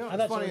to play it. You know I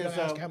what's thought funny you were is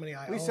gonna ask how many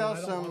I we own. sell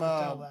I don't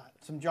wanna tell that.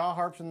 some jaw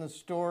harps in the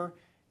store,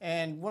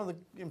 and one of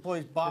the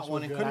employees bought This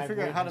one was and good. couldn't I've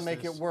figure out how to witnessed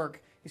make it this.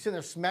 work. He's sitting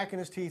there smacking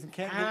his teeth and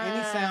can't get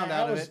any sound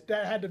out of it.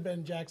 That had to have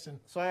been Jackson.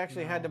 So I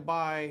actually had to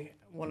buy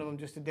one of them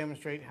just to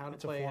demonstrate how to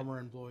It's a play it. former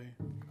employee.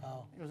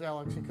 Oh, It was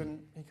Alex. He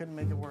couldn't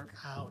make it work.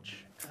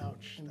 ouch.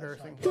 Ouch.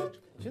 Embarrassing. That's not good.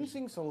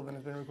 Ginseng Sullivan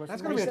has been requested.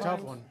 That's going to be a many tough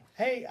times. one.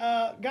 Hey,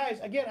 guys,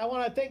 again, I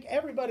want to thank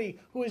everybody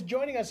who is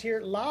joining us here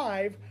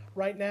live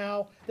right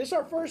now. This is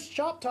our first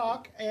Shop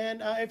Talk,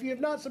 and if you have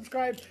not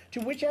subscribed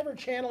to whichever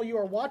channel you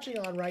are watching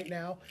on right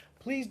now,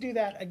 please do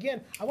that.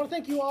 Again, I want to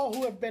thank you all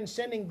who have been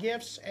sending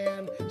gifts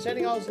and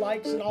sending all those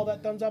likes and all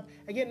that thumbs up.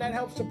 Again, that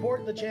helps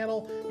support the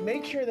channel.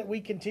 Make sure that we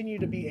continue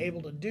to be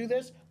able to do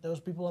this. Those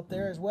people up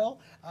there as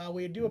well.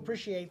 We do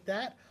appreciate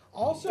that.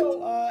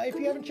 Also, if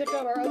you haven't checked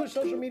out our other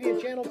social media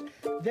channels,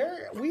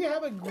 we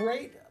have a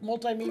great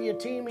multimedia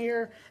team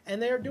here, and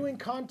they are doing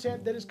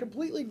content that is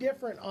completely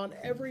different on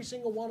every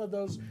single one of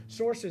those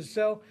sources.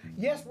 So,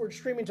 yes, we're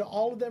streaming to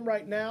all of them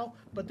right now,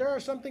 but there are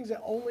some things that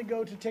only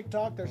go to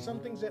TikTok. There's some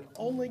things that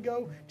only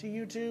go to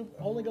YouTube,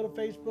 only go to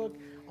Facebook,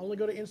 only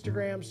go to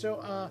Instagram.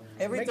 So,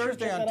 Every make sure to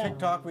Thursday check on that out.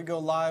 TikTok, we go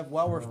live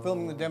while we're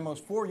filming the demos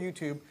for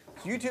YouTube.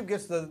 So YouTube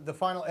gets the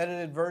final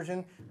edited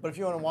version, but if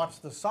you want to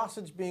watch the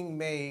sausage being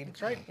made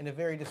That's right. in a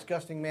very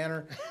disgusting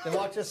manner, then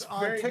watch us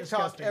on very TikTok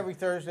disgusting. every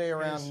Thursday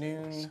around Yes.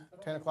 noon,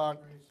 10 o'clock.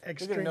 You get a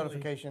Extremely.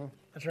 notification.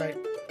 That's right.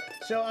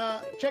 So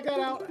check that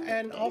out,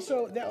 and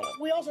also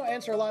we also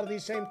answer a lot of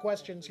these same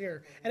questions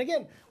here. And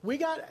again,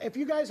 if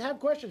you guys have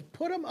questions,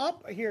 put them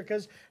up here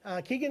because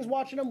Keegan's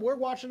watching them. We're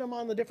watching them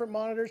on the different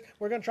monitors.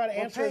 We're going to try to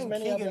We're answer as paying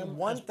many of Keegan them.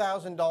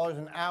 $1,000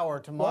 an hour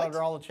to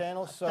monitor all the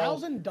channels. So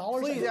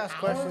 $1,000 please an ask hour?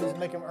 questions and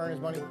make him earn his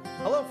money.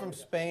 Hello from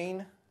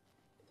Spain.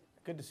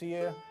 Good to see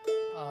you.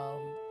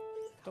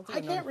 Don't think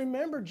I can't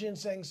remember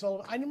Ginseng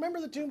Sullivan. I remember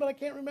the tune, but I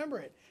can't remember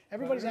it.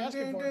 Everybody's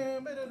asking for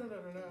it.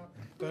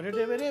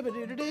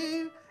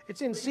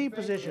 It's in C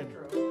position.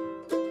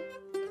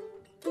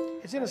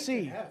 It's in a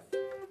C.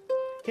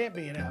 Can't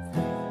be an F.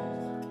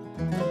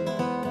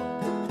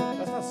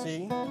 That's not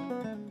C.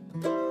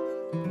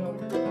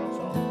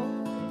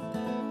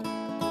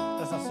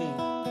 That's not C.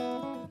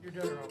 You're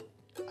doing it wrong.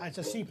 It's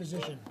a C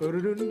position.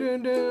 You're doing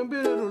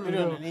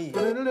an E.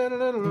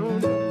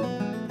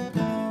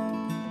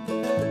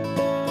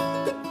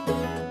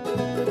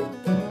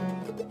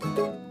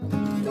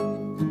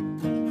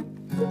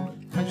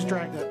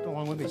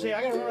 See,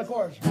 I gotta remember the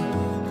chords.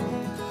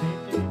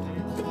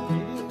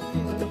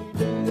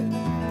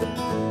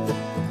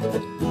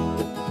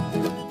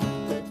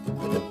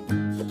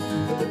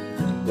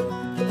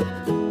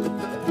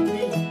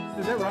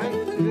 Is that right?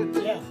 Is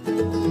it? Yeah.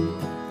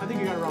 I think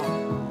you got it wrong.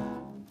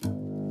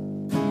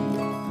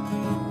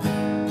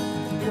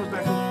 It goes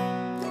back.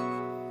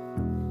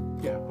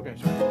 Yeah. Okay.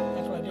 Sorry.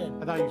 That's what I did.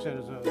 I thought you said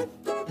it was.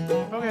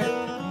 Okay.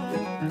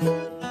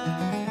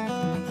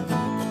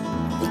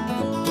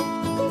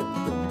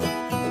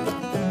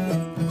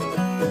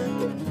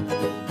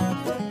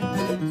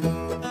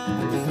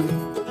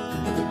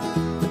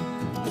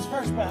 This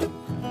first part.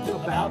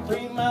 About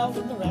 3 miles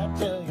from the rat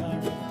tail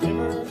yard,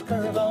 rivers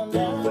curve on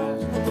down.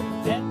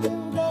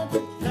 Captain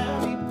Duncan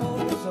County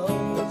pulled us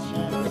over,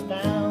 shut us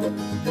down.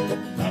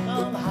 Back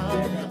on the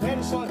high ground. We had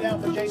to slow it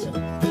down for Jason. For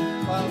the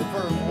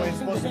way it's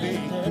supposed to be.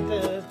 Ain't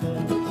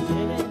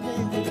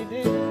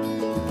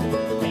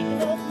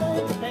enough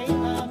money to pay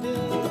my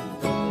bill.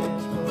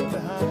 This road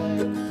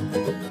behind.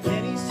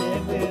 Then he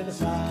said with a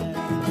sigh,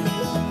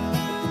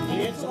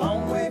 it's a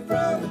long way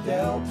from the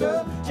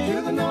Delta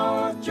to the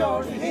North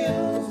Georgia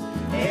hills.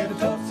 And a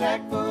tote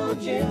sack full of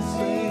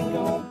ginseng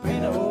don't pay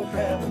no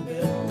travel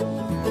bills.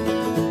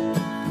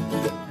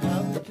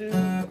 I'm too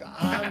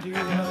young to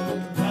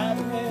ride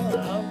the mill.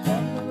 I'm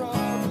from the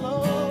road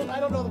alone. I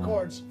don't know the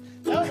chords.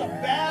 That was a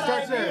bad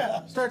Starts idea.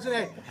 there. Starts at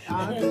A.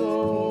 I'm too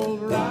old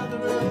to ride the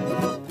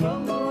road.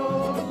 From the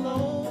road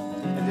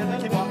alone. And then they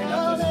keep walking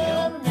I'll up this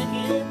hill. never make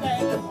it back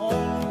to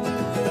home.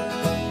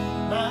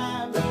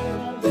 My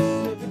little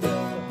Mississippi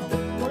Delta.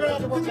 We're gonna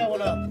have to work that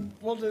one up.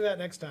 We'll do that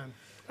next time.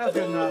 That's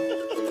good enough.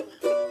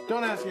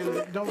 Don't ask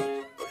you. Don't.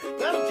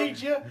 That'll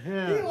teach you.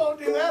 Yeah. You won't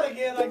do that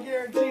again, I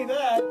guarantee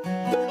that.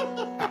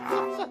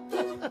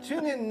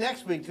 Tune in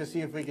next week to see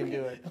if we can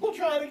do it. We'll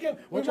try it again.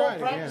 We'll We try won't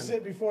it practice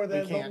again. it before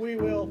then, but can't. we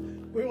will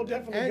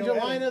definitely go ahead.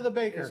 Angelina the Is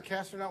baker.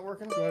 Caster not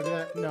working? You wanna do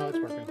that? No, it's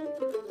working.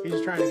 He's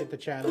just trying to get the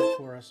chat up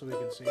for us so we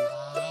can see.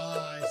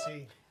 Ah, I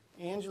see.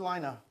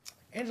 Angelina.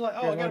 Angela,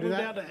 oh, You I gotta wanna do move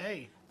that? down to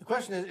A. The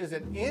question is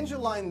it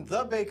Angeline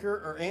the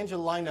Baker or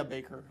Angelina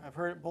Baker? I've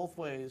heard it both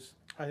ways.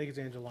 I think it's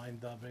Angeline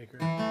the baker.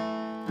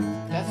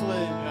 That's the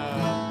way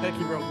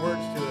Becky wrote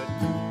words to it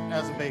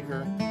as a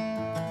baker.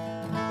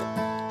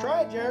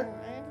 Try it, Jared.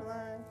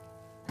 Angeline.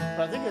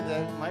 But I think it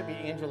might be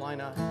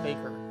Angelina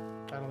Baker.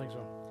 I don't think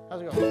so.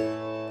 How's it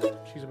going?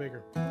 She's a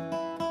baker.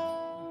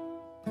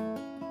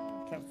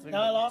 Can't think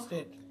Now I of it. lost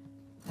it.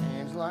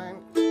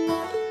 Angeline.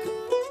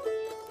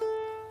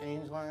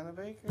 Angelina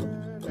Baker.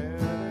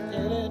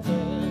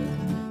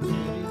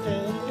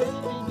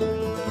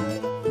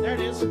 There it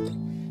is.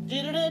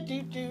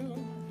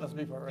 That's the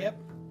B part, right? Yep.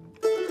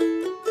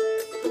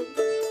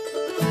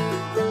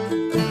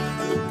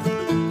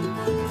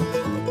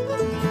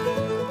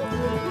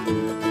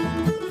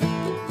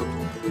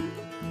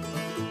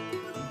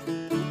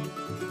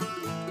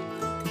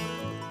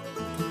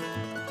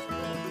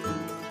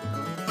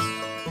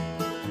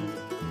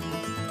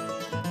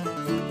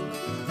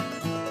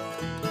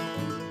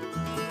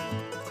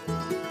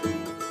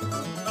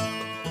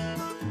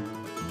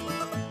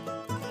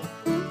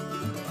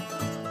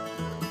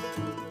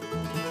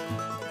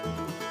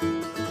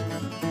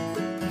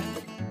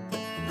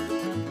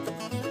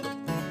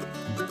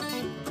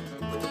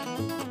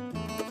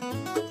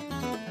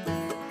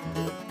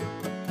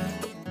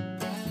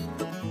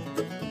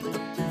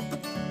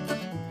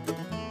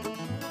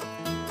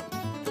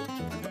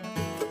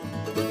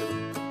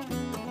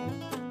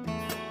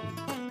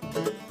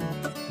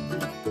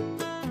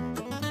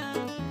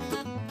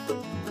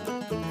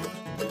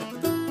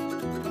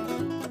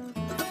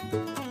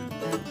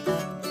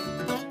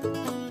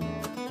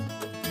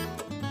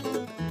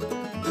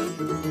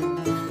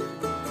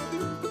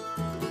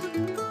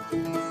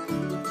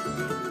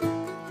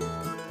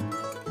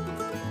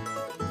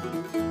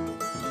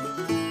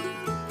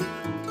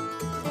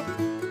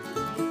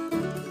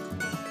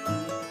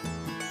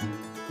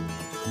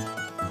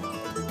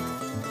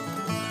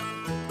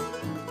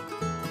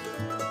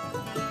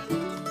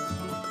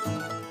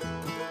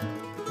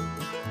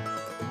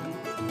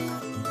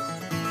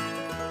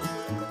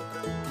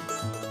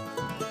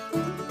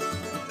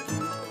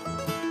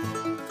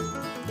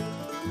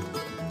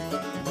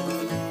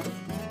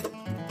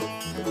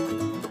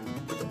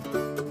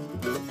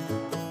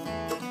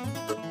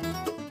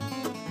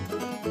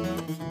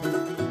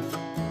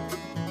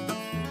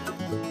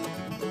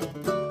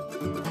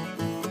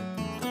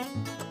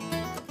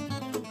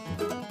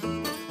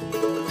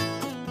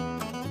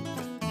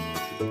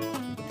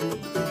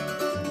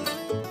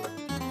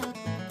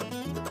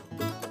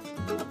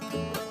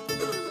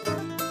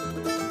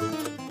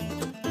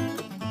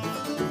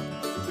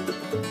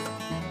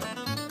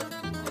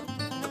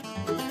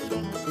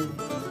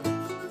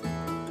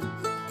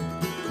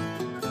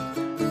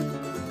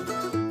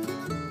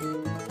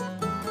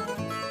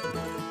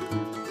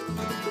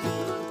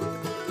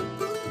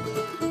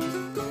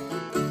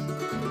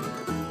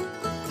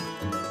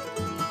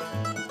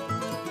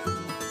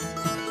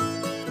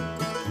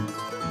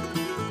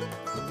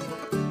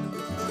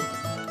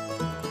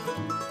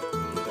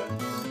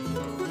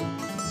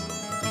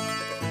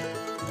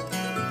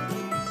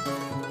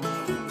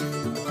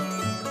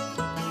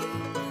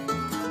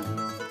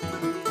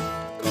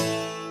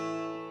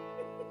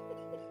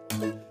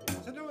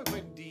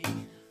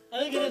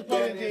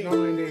 D.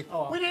 Normally D.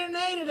 We did an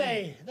A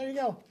today. There you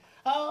go.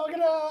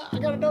 I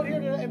got a note here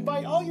to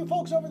invite all you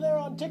folks over there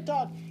on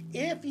TikTok.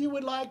 If you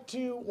would like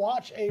to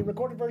watch a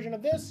recorded version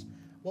of this,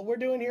 what we're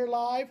doing here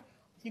live,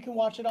 you can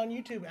watch it on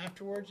YouTube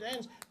afterwards.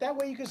 And that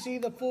way you can see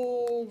the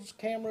full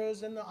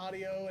cameras and the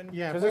audio. And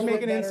Yeah, if they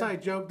make an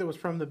inside joke that was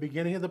from the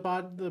beginning of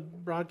the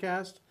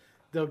broadcast,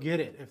 they'll get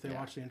it if they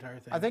watch the entire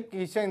thing. I think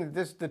he's saying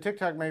that the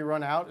TikTok may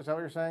run out. Is that what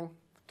you're saying?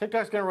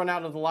 TikTok's going to run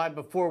out of the live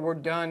before we're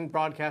done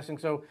broadcasting.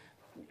 So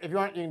if you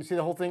want, you can see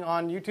the whole thing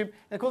on YouTube. And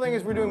the cool thing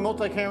is we're doing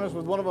multi-cameras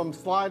with one of them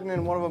sliding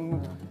and one of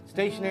them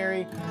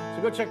stationary.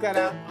 So go check that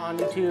out on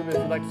YouTube if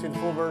you'd like to see the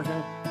full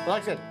version. But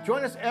like I said,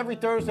 join us every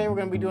Thursday. We're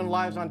going to be doing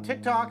lives on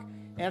TikTok.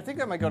 And I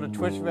think I might go to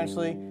Twitch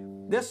eventually.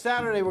 This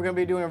Saturday, we're going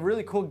to be doing a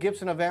really cool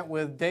Gibson event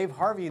with Dave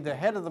Harvey, the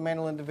head of the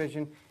mandolin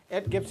division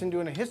at Gibson,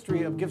 doing a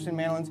history of Gibson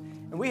mandolins.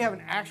 And we have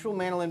an actual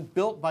mandolin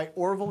built by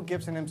Orville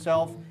Gibson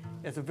himself.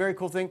 It's a very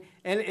cool thing.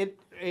 And it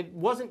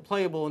wasn't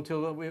playable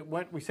until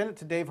we sent it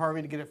to Dave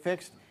Harvey to get it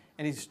fixed.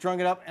 And he's strung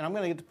it up. And I'm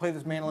going to get to play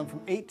this mandolin from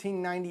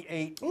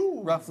 1898,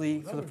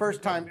 roughly, for the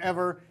first time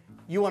ever.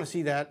 You want to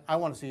see that. I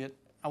want to see it.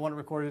 I want it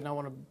recorded, and I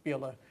want to be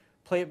able to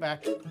play it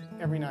back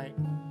every night.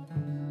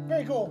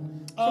 Very cool.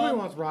 Somebody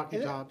wants Rocky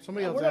Top.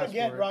 Somebody else We're going asked to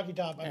get for it. Rocky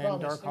Top, I And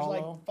promise. Dark There's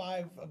Hollow.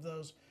 like 5 of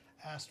those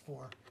asked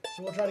for.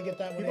 So we'll try to get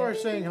that one People are in.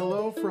 saying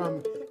hello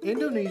from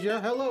Indonesia.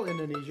 Hello,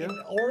 Indonesia. In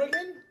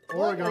Oregon?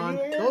 What? Are Oregon.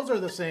 you here? Those are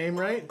the same,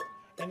 right?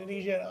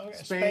 Indonesia.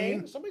 Okay.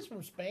 Spain. Somebody's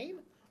from Spain?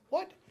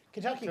 What?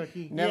 Kentucky.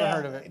 Kentucky. Never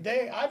heard of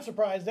it. I'm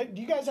surprised.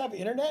 Do you guys have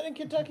internet in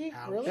Kentucky?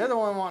 Really? They're the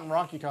one wanting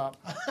Rocky Top.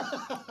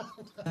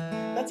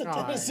 That's a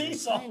Tennessee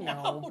song.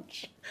 know.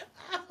 Ouch.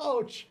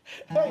 Ouch.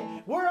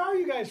 Hey, where are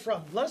you guys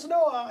from? Let us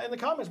know in the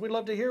comments. We'd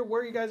love to hear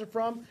where you guys are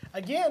from.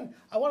 Again,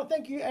 I want to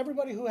thank you,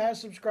 everybody who has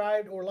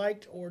subscribed or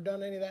liked or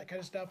done any of that kind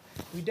of stuff.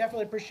 We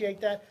definitely appreciate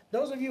that.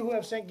 Those of you who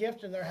have sent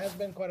gifts, and there has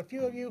been quite a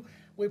few of you,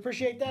 we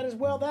appreciate that as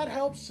well. That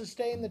helps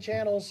sustain the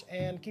channels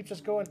and keeps us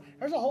going.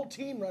 There's a whole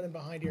team running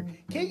behind here.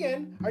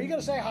 Keegan, are you going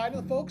to say hi to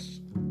the folks?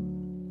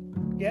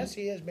 Yes,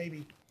 he is,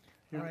 maybe.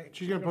 All right.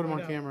 She's going to put him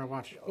on camera.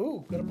 Watch.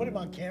 Ooh, going to put him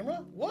on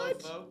camera?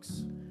 What? Hello,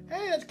 folks.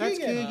 Hey, that's That's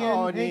Keegan. Keegan.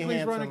 Oh, isn't he Hinckley's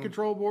running handsome?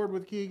 control board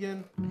with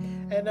Keegan.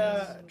 And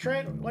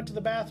Trent went to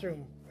the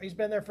bathroom. He's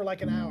been there for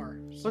like an hour.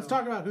 So. Let's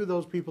talk about who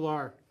those people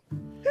are.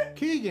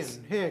 Keegan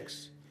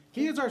Hicks.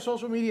 He is our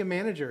social media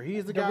manager. He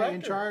is the guy in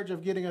Director. charge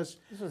of getting us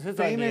was his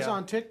famous idea.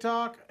 on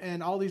TikTok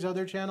and all these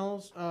other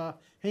channels.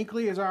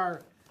 Hinckley is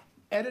our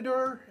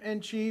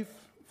editor-in-chief,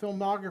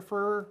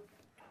 filmographer.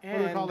 What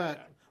do we call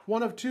that?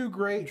 One of 2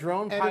 great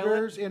Drone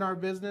editors in our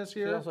business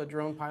here. She's also a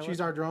drone pilot. She's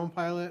our drone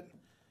pilot.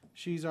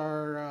 She's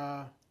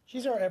our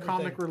She's our everything.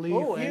 comic relief.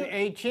 Oh, and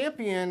a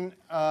champion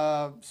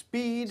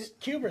speed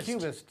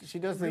Cubist. She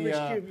does the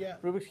Rubik's Cube, yeah.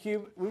 Rubik's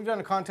Cube. We've done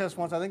a contest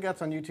once. I think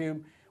that's on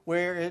YouTube.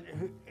 Where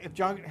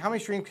how many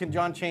streams can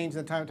John change in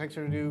the time it takes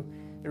her to do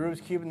the Rubik's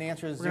Cube? And the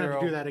answer is We're going to 0.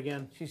 have to do that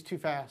again. She's too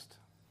fast.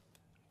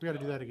 We got to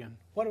do that again.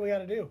 What do we got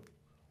to do?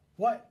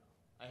 What?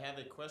 I have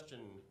a question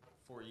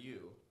for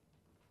you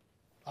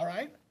All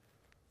right.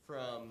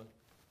 from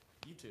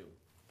YouTube.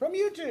 From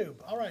YouTube.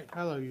 All right.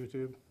 Hello,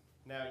 YouTube.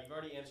 Now, you've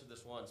already answered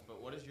this once, but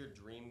what is your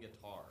dream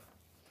guitar?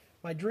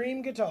 My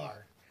dream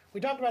guitar. We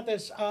talked about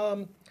this.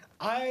 A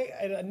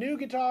new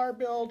guitar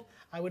build.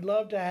 I would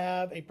love to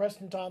have a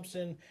Preston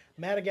Thompson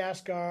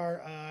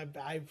Madagascar.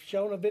 I've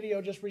shown a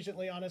video just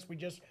recently on this. We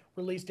just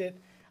released it.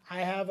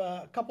 I have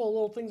a couple of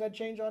little things I'd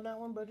change on that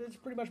one, but it's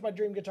pretty much my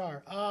dream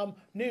guitar.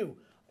 New.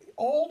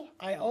 Old,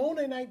 I own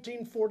a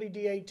 1940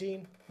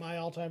 D18, my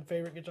all-time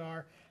favorite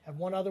guitar. I have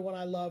one other one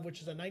I love,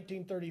 which is a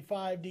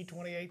 1935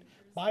 D28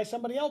 by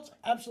somebody else.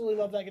 Absolutely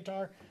love that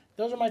guitar.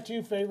 Those are my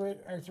 3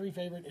 favorite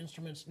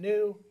instruments: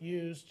 new,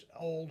 used,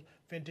 old,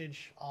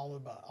 vintage, all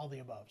the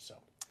above. So.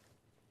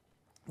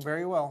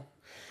 Very well.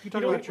 You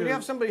talk know, about we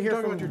have somebody here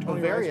talk from about your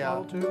Tony Bavaria.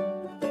 Rice model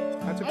too.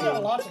 That's a I good got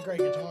one. lots of great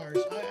guitars,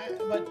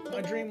 but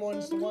my dream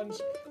ones, the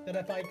ones that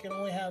if I can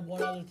only have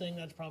one other thing,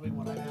 that's probably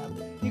what I have.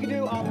 You can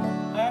do.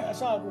 I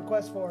saw a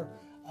request for.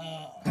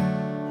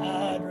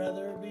 I'd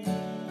rather be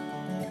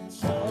in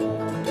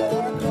some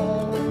dark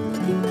hole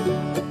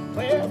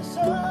where the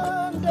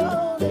sun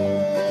don't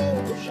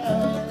ever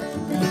shine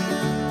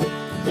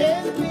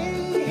than be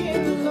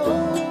here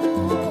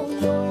alone,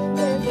 knowing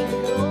when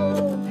you're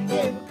gone,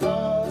 it would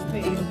cause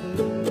me to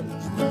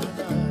lose my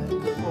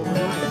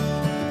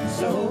mind.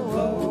 So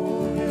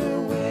roll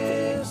your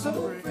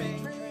whistle,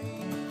 freight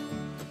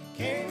train,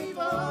 carry me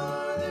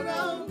farther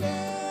on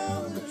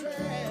down the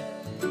track.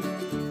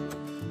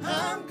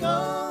 I'm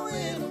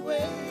going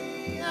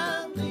away,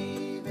 I'm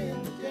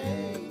leaving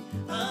today.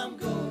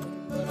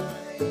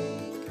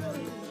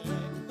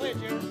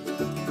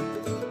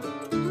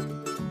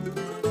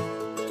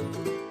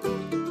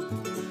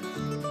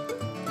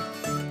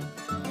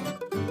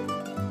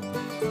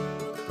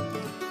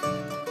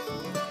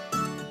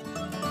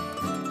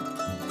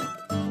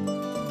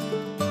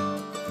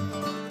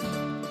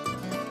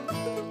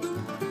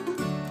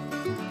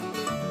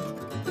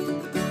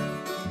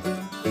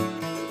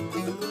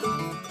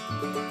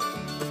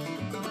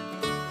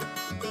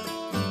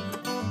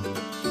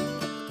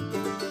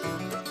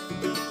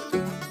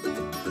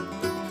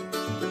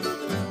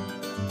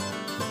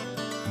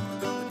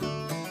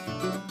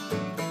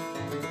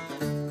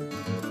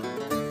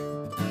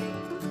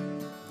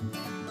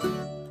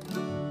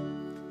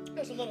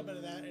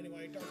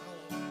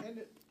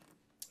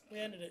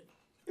 ended it.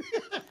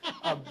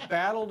 A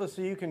battle to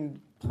see who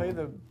can play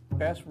the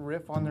best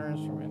riff on their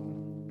instrument.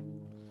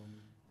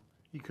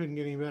 You couldn't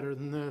get any better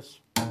than this.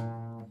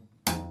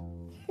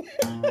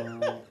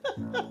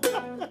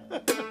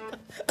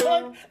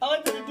 I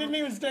like that it didn't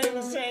even stay in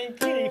the same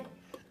key.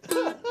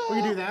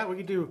 We could do that. We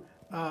could do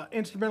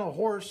instrumental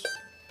horse.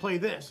 Play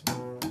this.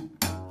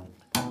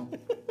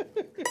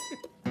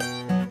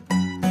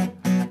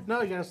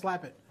 No, you gotta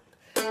slap it.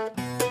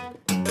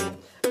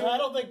 I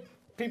don't think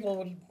people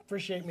would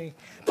appreciate me.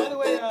 By the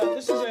way,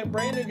 this is a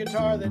brand new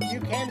guitar that you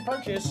can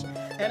purchase,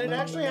 and it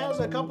actually has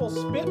a couple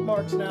spit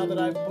marks now that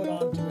I've put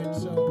onto it.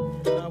 So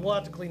we'll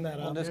have to clean that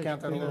up. I'll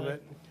discount that a little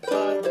bit.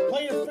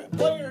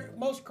 Play your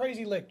most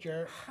crazy lick,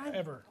 Jared,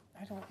 ever.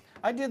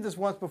 I did this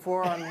once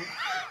before on.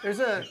 There's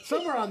a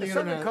Somewhere on the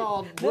something internet.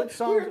 called We were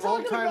Woodsong's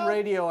talking Old Time about-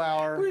 Radio We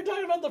Hour. were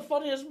talking about the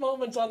funniest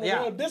moments on the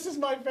Yeah. road. This is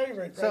my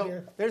favorite right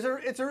here.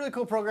 It's a really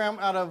cool program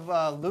out of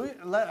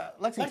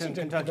Lexington,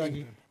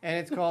 Kentucky, and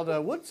it's called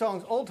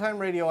Woodsong's Old Time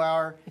Radio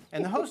Hour.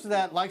 And the host of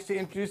that likes to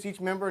introduce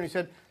each member, and he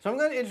said, "So I'm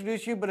going to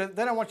introduce you, but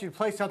then I want you to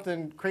play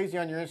something crazy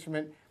on your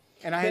instrument."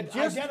 And I had It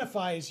just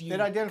identifies you. that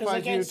 'cause identifies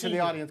they can't you see to the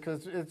audience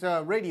because it's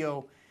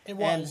radio. It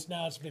was.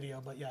 Now it's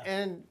video, but yeah.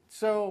 And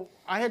so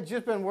I had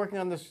just been working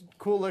on this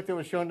cool lick that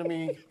was shown to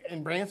me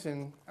in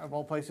Branson, of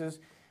all places.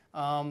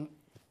 And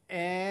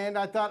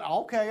I thought,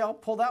 okay, I'll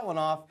pull that one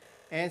off.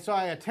 And so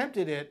I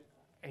attempted it.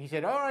 And he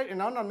said, all right,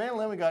 and on our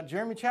mandolin, we got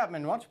Jeremy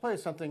Chapman. Why don't you play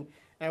us something?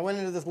 And I went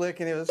into this lick,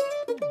 and it was...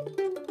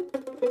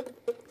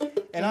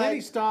 And then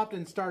he stopped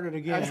and started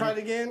again. I tried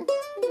again,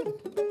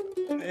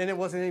 and it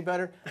wasn't any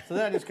better. So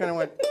then I just kind of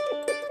went...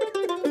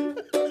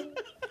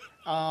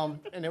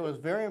 and it was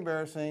very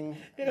embarrassing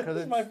because was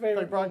it's my favorite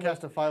like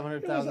broadcast to It was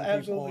 500,000 people.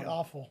 absolutely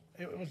awful.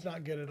 It was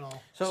not good at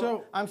all.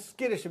 So I'm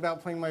skittish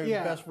about playing my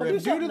Yeah, best due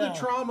riff. to the now.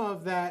 trauma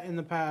of that in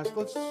the past,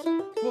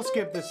 we'll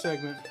skip this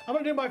segment. I'm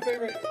gonna do my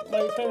favorite. How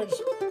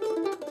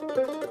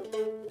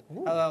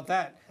about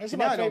that? This is See,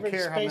 my now I don't favorite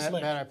care how space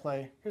lick. bad I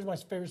play. Here's my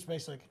favorite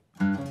space lick.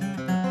 It's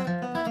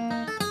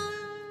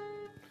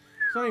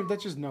not even,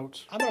 that's just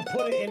notes. I'm gonna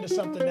put it into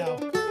something now.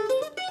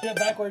 Yeah,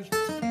 backwards.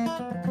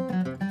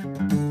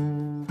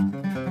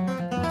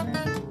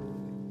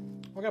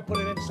 We're gonna put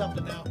it into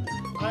something now.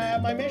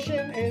 My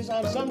mission is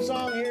on some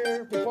song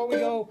here. Before we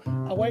go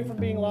away from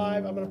being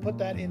live, I'm gonna put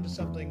that into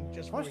something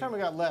just How for much you. time we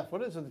got left?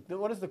 What is it?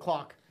 What is the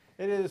clock?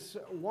 It is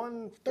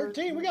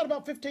 1:13. We got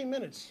about 15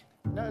 minutes.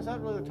 No, is that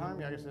really the time?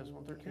 Yeah, I guess it is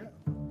 1:13.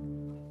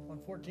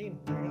 1:14.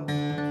 There you go.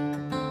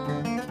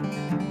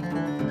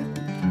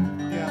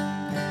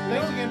 Yeah.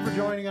 Thanks again for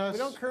joining us. We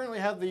don't currently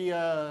have the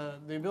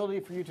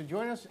ability for you to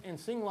join us and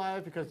sing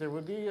live because there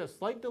would be a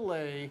slight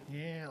delay.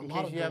 Yeah, a In lot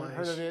case of you haven't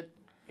heard delays. of it,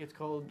 it's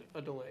called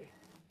a delay.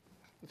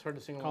 It's hard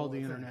to sing along Called the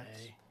with. internet.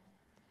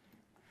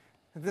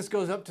 If this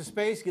goes up to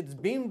space, gets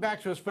beamed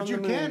back to us from But the you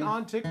moon. can,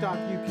 on TikTok,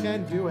 you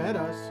can duet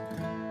us.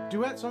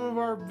 Duet some of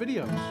our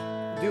videos.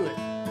 do it.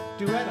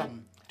 Duet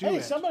them. Hey,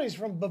 Duet. somebody's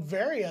from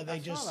Bavaria. They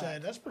saw just that.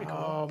 said that's pretty cool.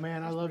 Oh,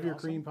 man, I love your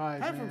cream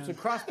pies, Time for man. some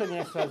cross-picking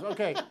exercise.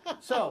 Okay,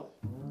 so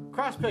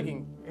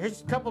cross-picking.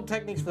 Here's a couple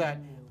techniques for that.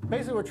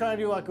 Basically, we're trying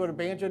to do like what a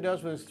banjo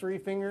does with his 3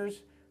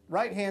 fingers.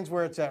 Right hand's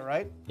where it's at,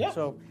 right? Yeah.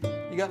 So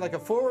you got like a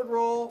forward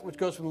roll, which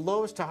goes from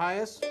lowest to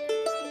highest.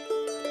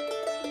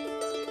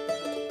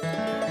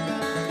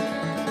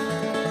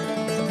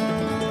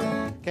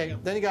 Okay,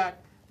 then you got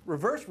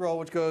reverse roll,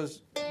 which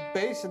goes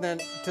bass and then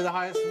to the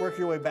highest, work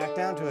your way back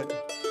down to it.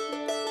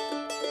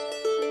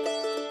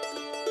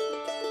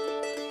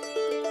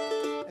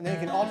 And then you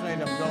can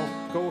alternate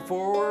them. Go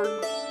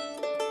forward,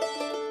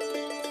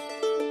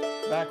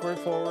 backward,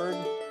 forward.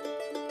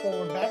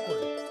 Forward,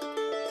 backward.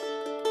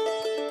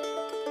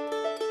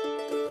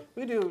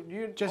 We do.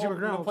 Jesse you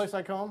McGraw. wanna play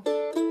like home?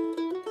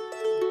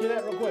 Do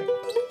that real quick.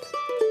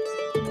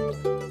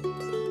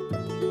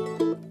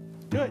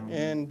 Do it.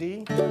 In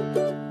D.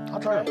 I'll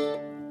try it.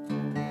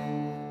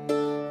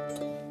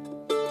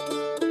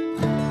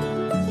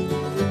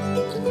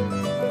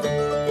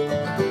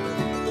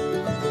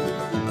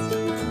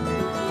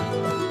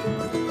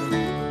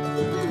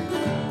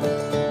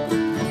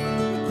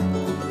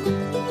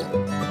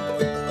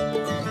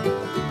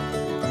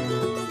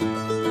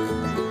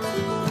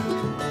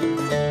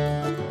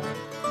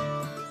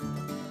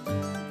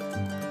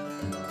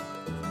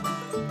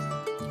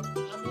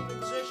 I'm moving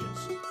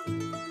positions.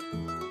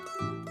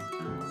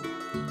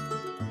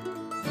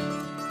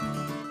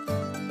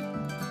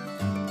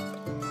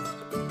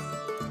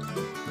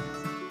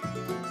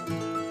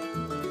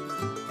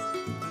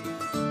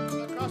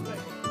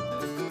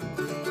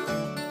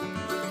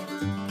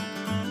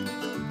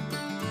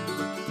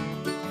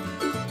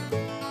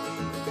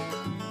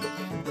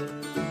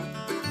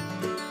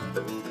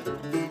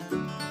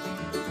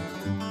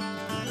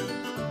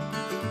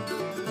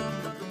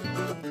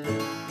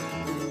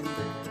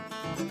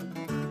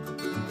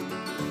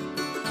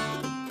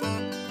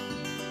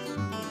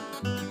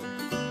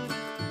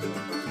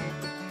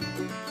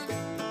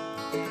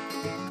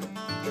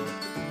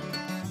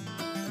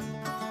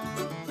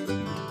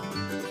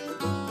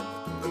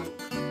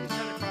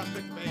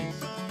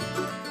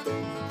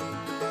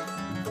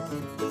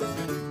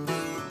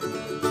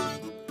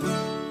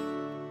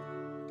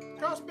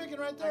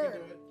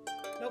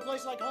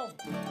 place like home.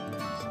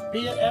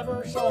 Be it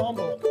ever so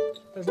humble,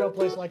 there's no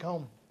place like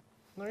home.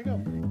 There you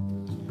go.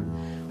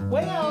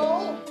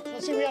 Well,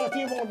 let's see. We got a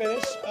few more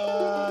minutes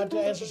to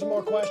answer some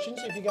more questions.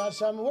 If you got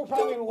some, we'll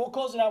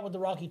close it out with the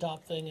Rocky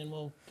Top thing, and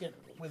we'll get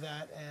with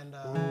that. And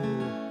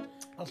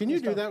Can you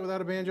do that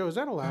without a banjo? Is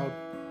that allowed?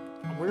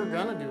 We were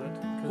gonna do it.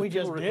 'Cause We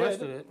people just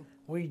requested did. it.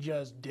 We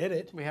just did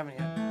it. We haven't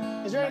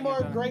yet. Is there any Not more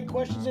yet done. great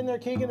questions in there,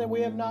 Keegan, that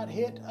we have not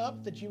hit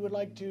up that you would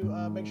like to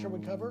make sure we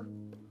cover?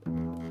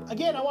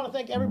 Again, I want to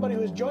thank everybody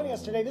who is joining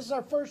us today. This is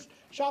our first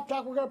Shop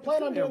Talk. We're going to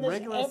plan on gonna doing be a this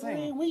regular every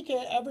thing.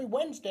 weekend, every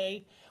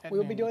Wednesday. At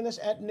We'll be noon. doing this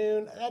at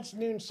noon. That's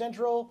noon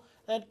Central.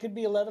 That could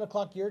be 11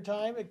 o'clock your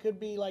time. It could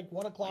be like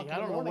 1 o'clock I in the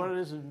don't know morning. what it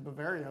is in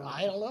Bavaria.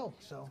 I don't know.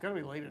 So It's gotta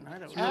be late at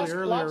night. really ask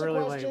early or lots really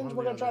of late, questions. one or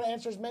We're the going to try to other.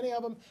 answer as many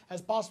of them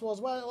as possible,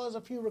 as well as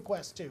a few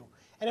requests too.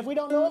 And if we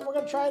don't know it, we're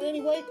going to try it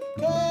anyway,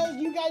 because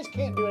you guys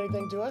can't do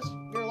anything to us.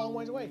 You're a long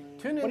ways away.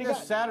 Tune What in do you this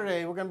got?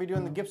 Saturday. We're going to be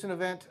doing the Gibson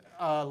event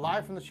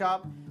live from the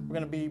shop. We're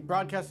going to be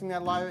broadcasting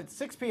that live at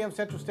 6 p.m.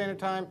 Central Standard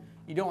Time.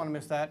 You don't want to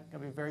miss that. It's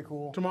going to be very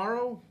cool.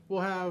 Tomorrow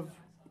we'll have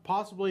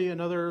possibly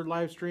another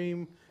live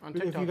stream On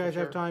if TikTok you guys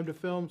for have sure. time to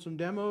film some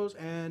demos,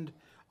 and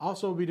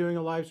also we'll be doing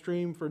a live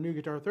stream for New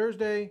Guitar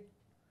Thursday,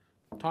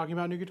 talking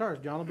about new guitars.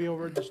 John will be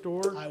over at the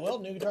store. I will.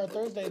 New Guitar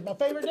Thursday is my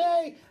favorite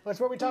day. That's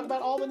where we talk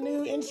about all the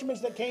new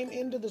instruments that came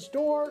into the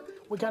store.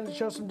 We kind of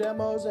show some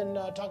demos and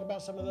talk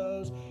about some of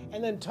those.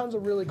 And then tons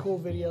of really cool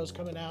videos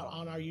coming out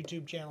on our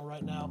YouTube channel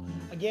right now.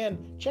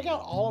 Again, check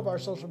out all of our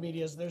social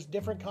medias. There's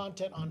different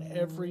content on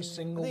every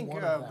single I think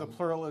one of the them.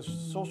 plural is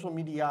social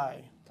media.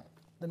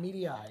 The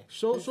media.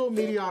 Social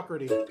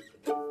mediocrity. That's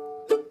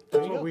you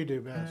what go. we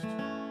do best.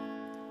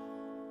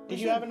 Did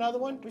you have another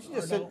one? We should Or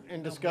just sit no?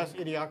 and discuss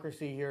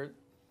idiocracy here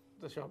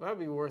at the shop. That would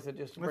be worth it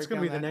just to That's break going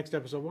to be down the that. next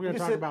episode. We're going to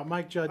Just talk sit- about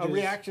Mike A Judge's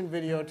reaction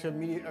video to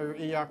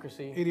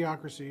idiocracy.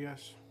 Idiocracy.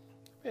 Yes,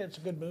 Yeah, it's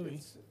a good movie.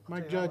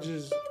 Mike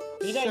Judge's.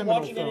 You guys seminal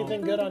watching film.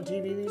 anything good on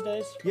TV these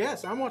days?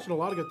 Yes, I'm watching a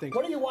lot of good things.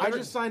 What are you watching? I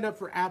just signed up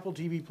for Apple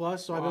TV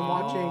Plus, so I've been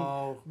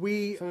Oh.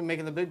 watching. Someone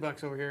making the big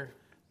bucks over here.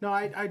 No,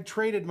 I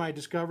traded my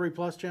Discovery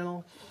Plus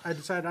channel. I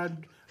decided I'd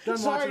done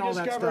Sorry, watching all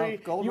that Discovery.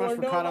 stuff. Gold you Rush are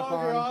we're no caught up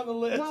longer on. on the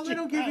list. Well, they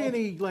don't give you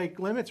any like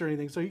limits or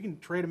anything, so you can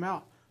trade them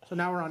out. So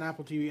now we're on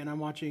Apple TV, and I'm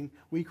watching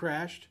We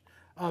Crashed,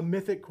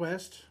 Mythic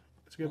Quest.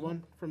 It's a good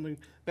one from the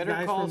Better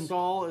guys Call from-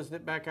 Saul is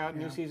it back out?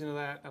 New season of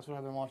that. That's what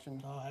I've been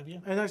watching. Oh, have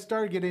you? And I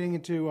started getting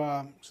into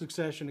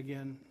Succession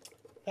again.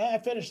 I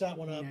finished that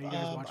one up. Yeah, you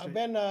guys watched I've it.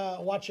 been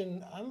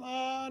watching. I'm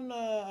on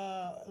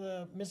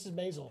the Mrs.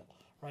 Maisel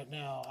right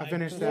now. I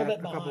finished I'm a little that bit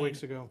a couple behind.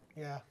 weeks ago.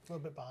 Yeah, a little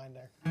bit behind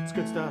there. It's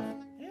good stuff.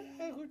 Yeah,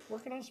 we're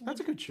working on some. That's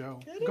a good show.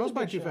 It It is goes a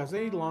by good too show. fast.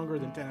 They need longer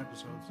than 10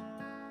 episodes.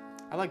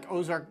 I like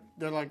Ozark.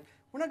 They're like,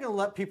 we're not going to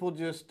let people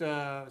just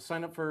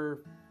sign up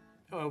for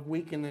a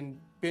week and then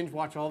binge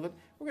watch all of it.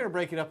 We're going to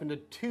break it up into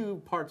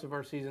 2 parts of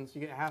our season, so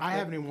you get half. I of it,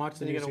 haven't even watched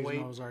the then new you gotta season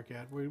wait. of Ozark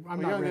yet. I'm We're not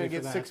only ready going to for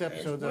get that. 6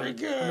 episodes. Of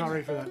it. I'm not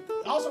ready for that.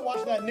 I also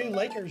watched that new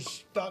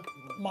Lakers doc.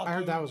 I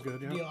heard that was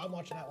good, yeah. Deal. I'm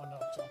watching that one though.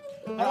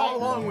 So. And all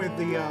along with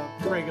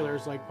the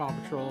regulars like Paw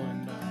Patrol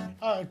and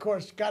Of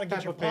course, got to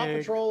get your Peppa Paw Pig.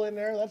 Patrol in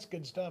there. That's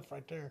good stuff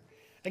right there.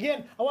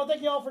 Again, I want to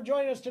thank you all for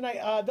joining us tonight.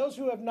 Those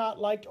who have not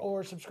liked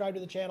or subscribed to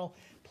the channel,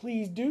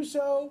 please do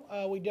so.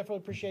 We definitely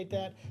appreciate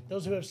that.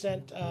 Those who have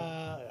sent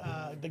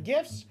the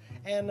gifts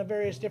and the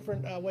various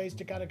different ways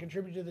to kind of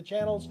contribute to the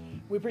channels,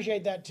 we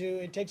appreciate that too.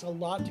 It takes a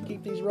lot to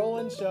keep these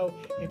rolling. So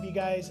if you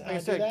guys Like I do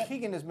said, that,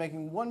 Keegan is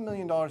making $1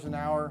 million an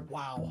hour,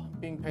 wow.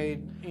 being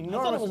paid I thought it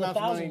enormous was amounts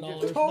of money.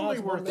 $1,000. Just- Now Totally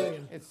it's worth $1 it.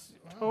 million. It's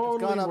Totally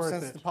gone up worth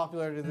since it. the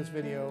popularity of this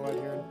video right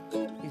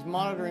here. He's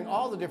monitoring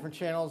all the different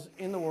channels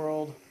in the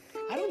world.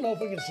 I don't know if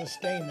we can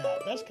sustain that.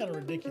 That's kind of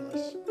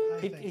ridiculous. I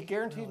He think.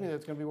 guarantees me that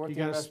it's going to be worth you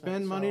the got to investment.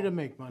 spend money so, to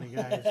make money,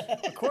 guys.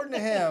 according to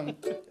him,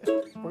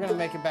 we're going to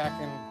make it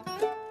back in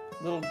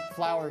little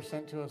flowers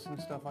sent to us and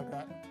stuff like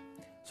that.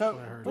 So,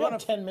 what I heard. We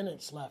have 10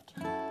 minutes left.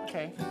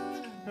 okay.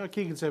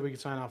 Keegan said we could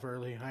sign off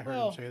early. I heard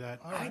Well, him say that.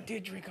 I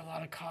did drink a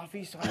lot of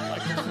coffee, so I'd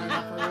like to sign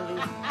up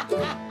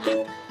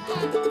early.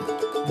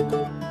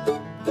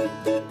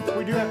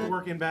 We do have to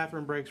work in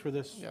bathroom breaks for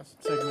this Yes.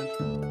 segment.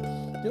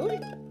 Do we?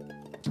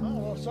 Oh,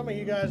 well, some of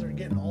you guys are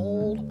getting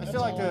old. I That's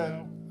feel like all I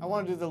know. I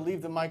want to do the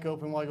leave the mic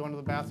open while I go into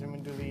the bathroom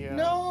and do the.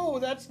 No,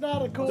 that's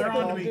not a cool They're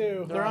thing on to to me.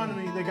 do. They're on to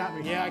me. They got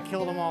me. Yeah, I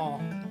killed them all.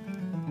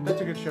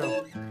 That's a good show.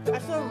 I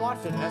still haven't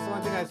watched it. That's the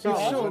only thing I saw.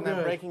 It's so when that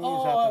good. breaking news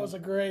Oh, happened. that was a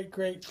great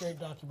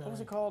documentary. What was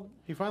it called?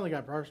 He finally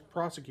got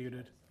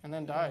prosecuted. And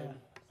then died.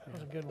 That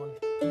was a good one.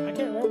 I can't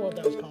remember what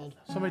that was called.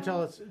 Somebody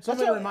tell us.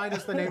 Somebody all- remind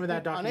us the name of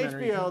that On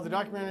documentary. HBO, the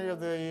documentary of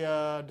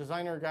the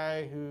designer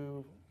guy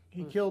who.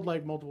 He killed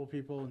like multiple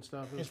people and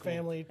stuff. It was His cool.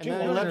 family. And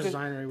then he wasn't left, a it,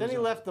 designer, he then was he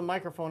a- left the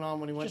microphone on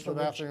when he went Just to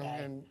the a rich bathroom guy.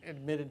 and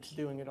admitted to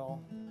doing it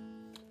all.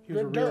 He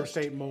was a real Durst.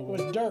 estate It mogul.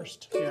 was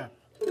Durst. Yeah,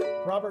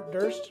 Robert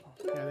Durst.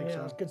 yeah, I think Yeah,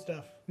 so. it's good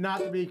stuff. Not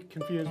to be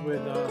confused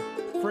with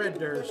Fred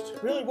Durst.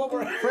 Really, what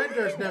were? Fred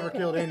Durst never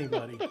killed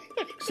anybody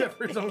except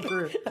for his own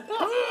crew.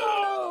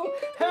 Oh,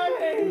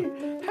 hey,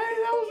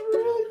 that was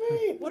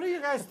really mean. What are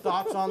your guys'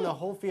 thoughts on the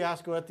whole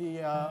fiasco at the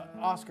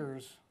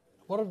Oscars?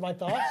 What are my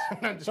thoughts?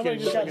 I'm just Somebody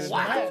kidding. just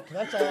got slapped.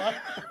 That's all I.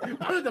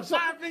 What did the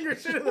 5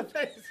 fingers shit in the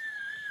face?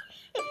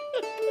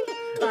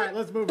 All right,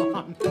 let's move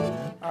on.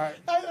 All right.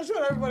 That's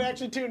what everybody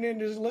actually tuned in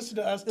to just listen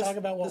to us talk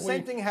about what The we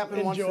same thing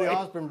happened once to enjoy. the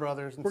Osborne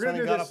brothers, and We're gonna Sonny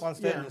do got this- up on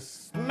stage yeah. and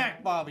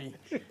smacked Bobby.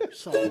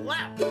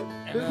 Slap.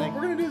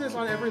 We're gonna do this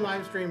on every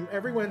live stream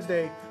every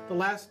Wednesday. The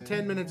last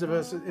 10 minutes of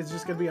us is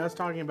just gonna be us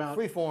talking about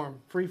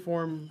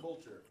Freeform.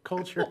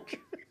 culture.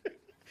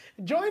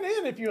 Join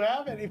in if you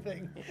have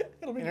anything.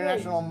 It'll be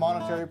International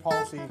monetary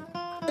policy. great.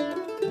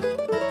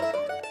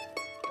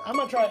 I'm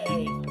gonna try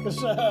A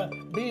because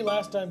B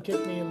last time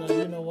kicked me in the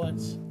you know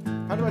what's.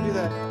 How do I do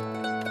that?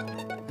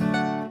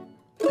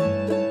 Is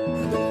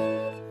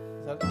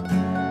that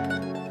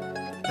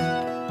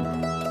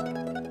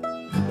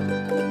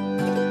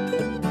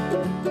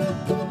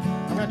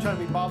I'm gonna try to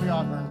be Bobby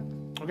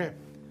Osborne. Okay.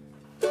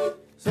 So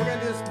we're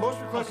gonna do this most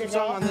requested Okay,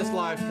 song go. on this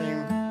live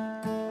stream.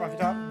 Rocky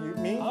Top, you,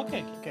 me?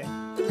 Okay.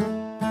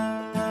 Okay.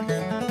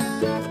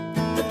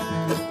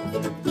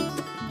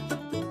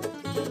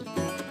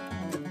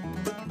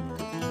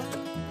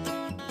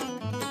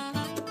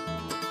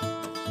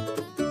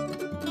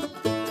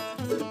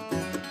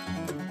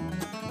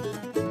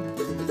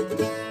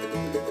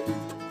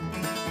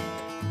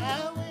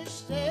 I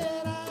wish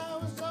that I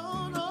was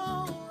on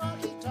old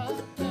Rocky Top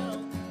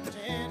down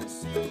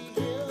Tennessee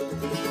Hill.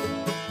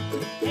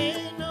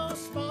 Ain't no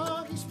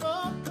smoky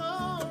smoke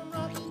on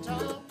Rocky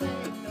Top,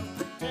 ain't no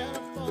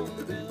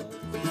telephone bill.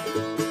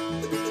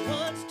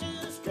 Once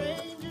two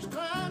strangers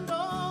climbed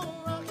on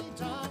Rocky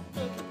Top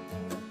looking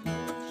for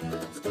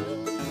moonshine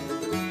still.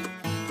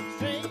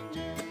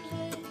 Strangers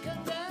ain't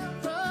come down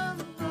from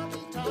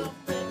Rocky Top,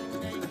 and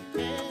they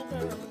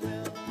never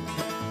will.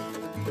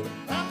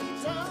 Rocky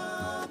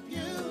Top,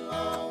 you'll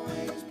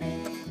always be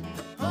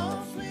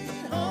home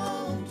sweet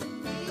home to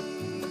me.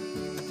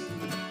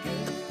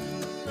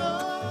 Good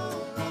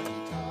old Rocky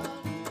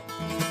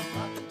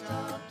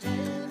Top,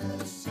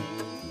 Tennessee.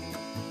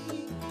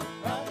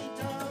 Rocky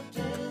Top,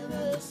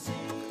 Tennessee.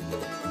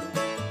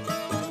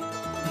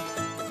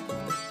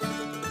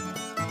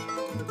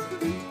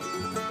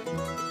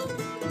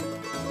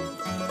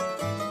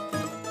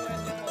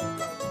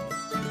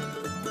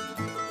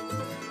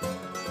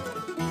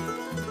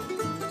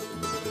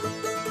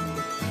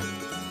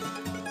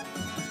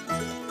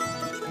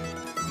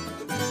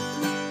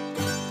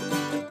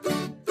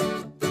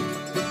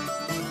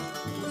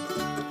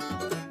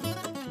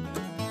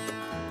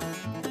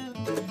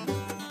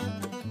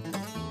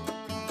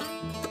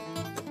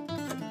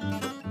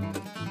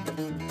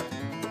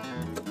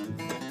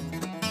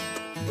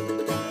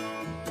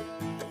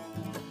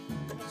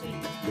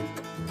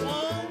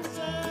 Once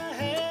I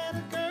had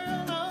a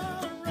girl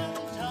on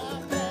Rocky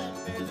Top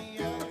that barely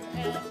ever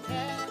had a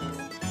cat. Girl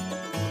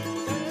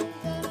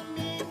that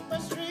meet my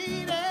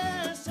street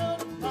and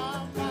soda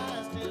pop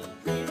pies till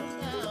freedom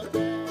out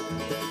there.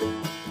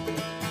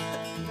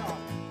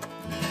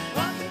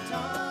 Rocky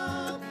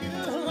Top,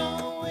 you'll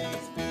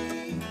always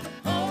be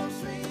home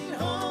sweet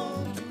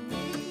home to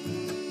me.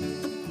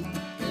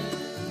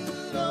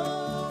 Good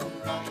old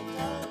Rocky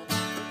Top,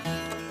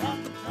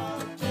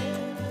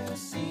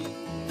 Tennessee.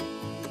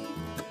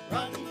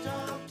 Rocky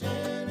Top,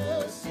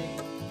 Tennessee.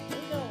 Here we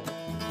go.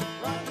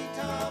 Rocky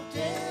Top,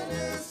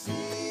 Tennessee.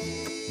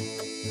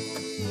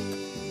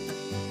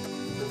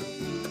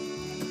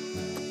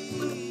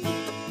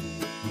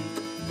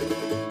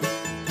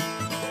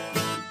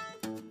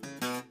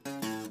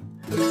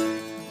 There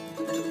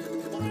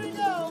we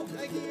go.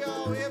 Thank you,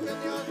 y'all. We have been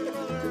the Osborne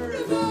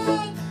brothers.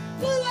 Goodbye.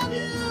 We love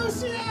you,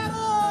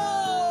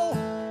 Seattle.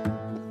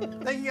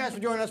 Thank you guys for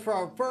joining us for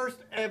our first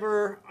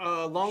ever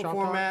long Shop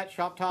format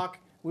shop talk.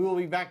 We will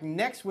be back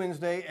next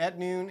Wednesday at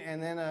noon,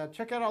 and then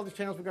check out all the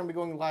channels. We're going to be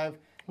going live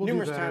We'll do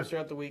numerous better. times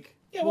throughout the week.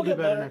 Yeah, We'll do get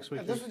better next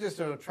week. This was just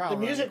a trial The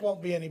run. music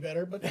won't be any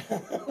better, but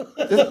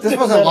This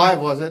wasn't live,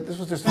 was it? This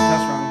was just a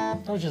test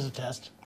run. that was just a test.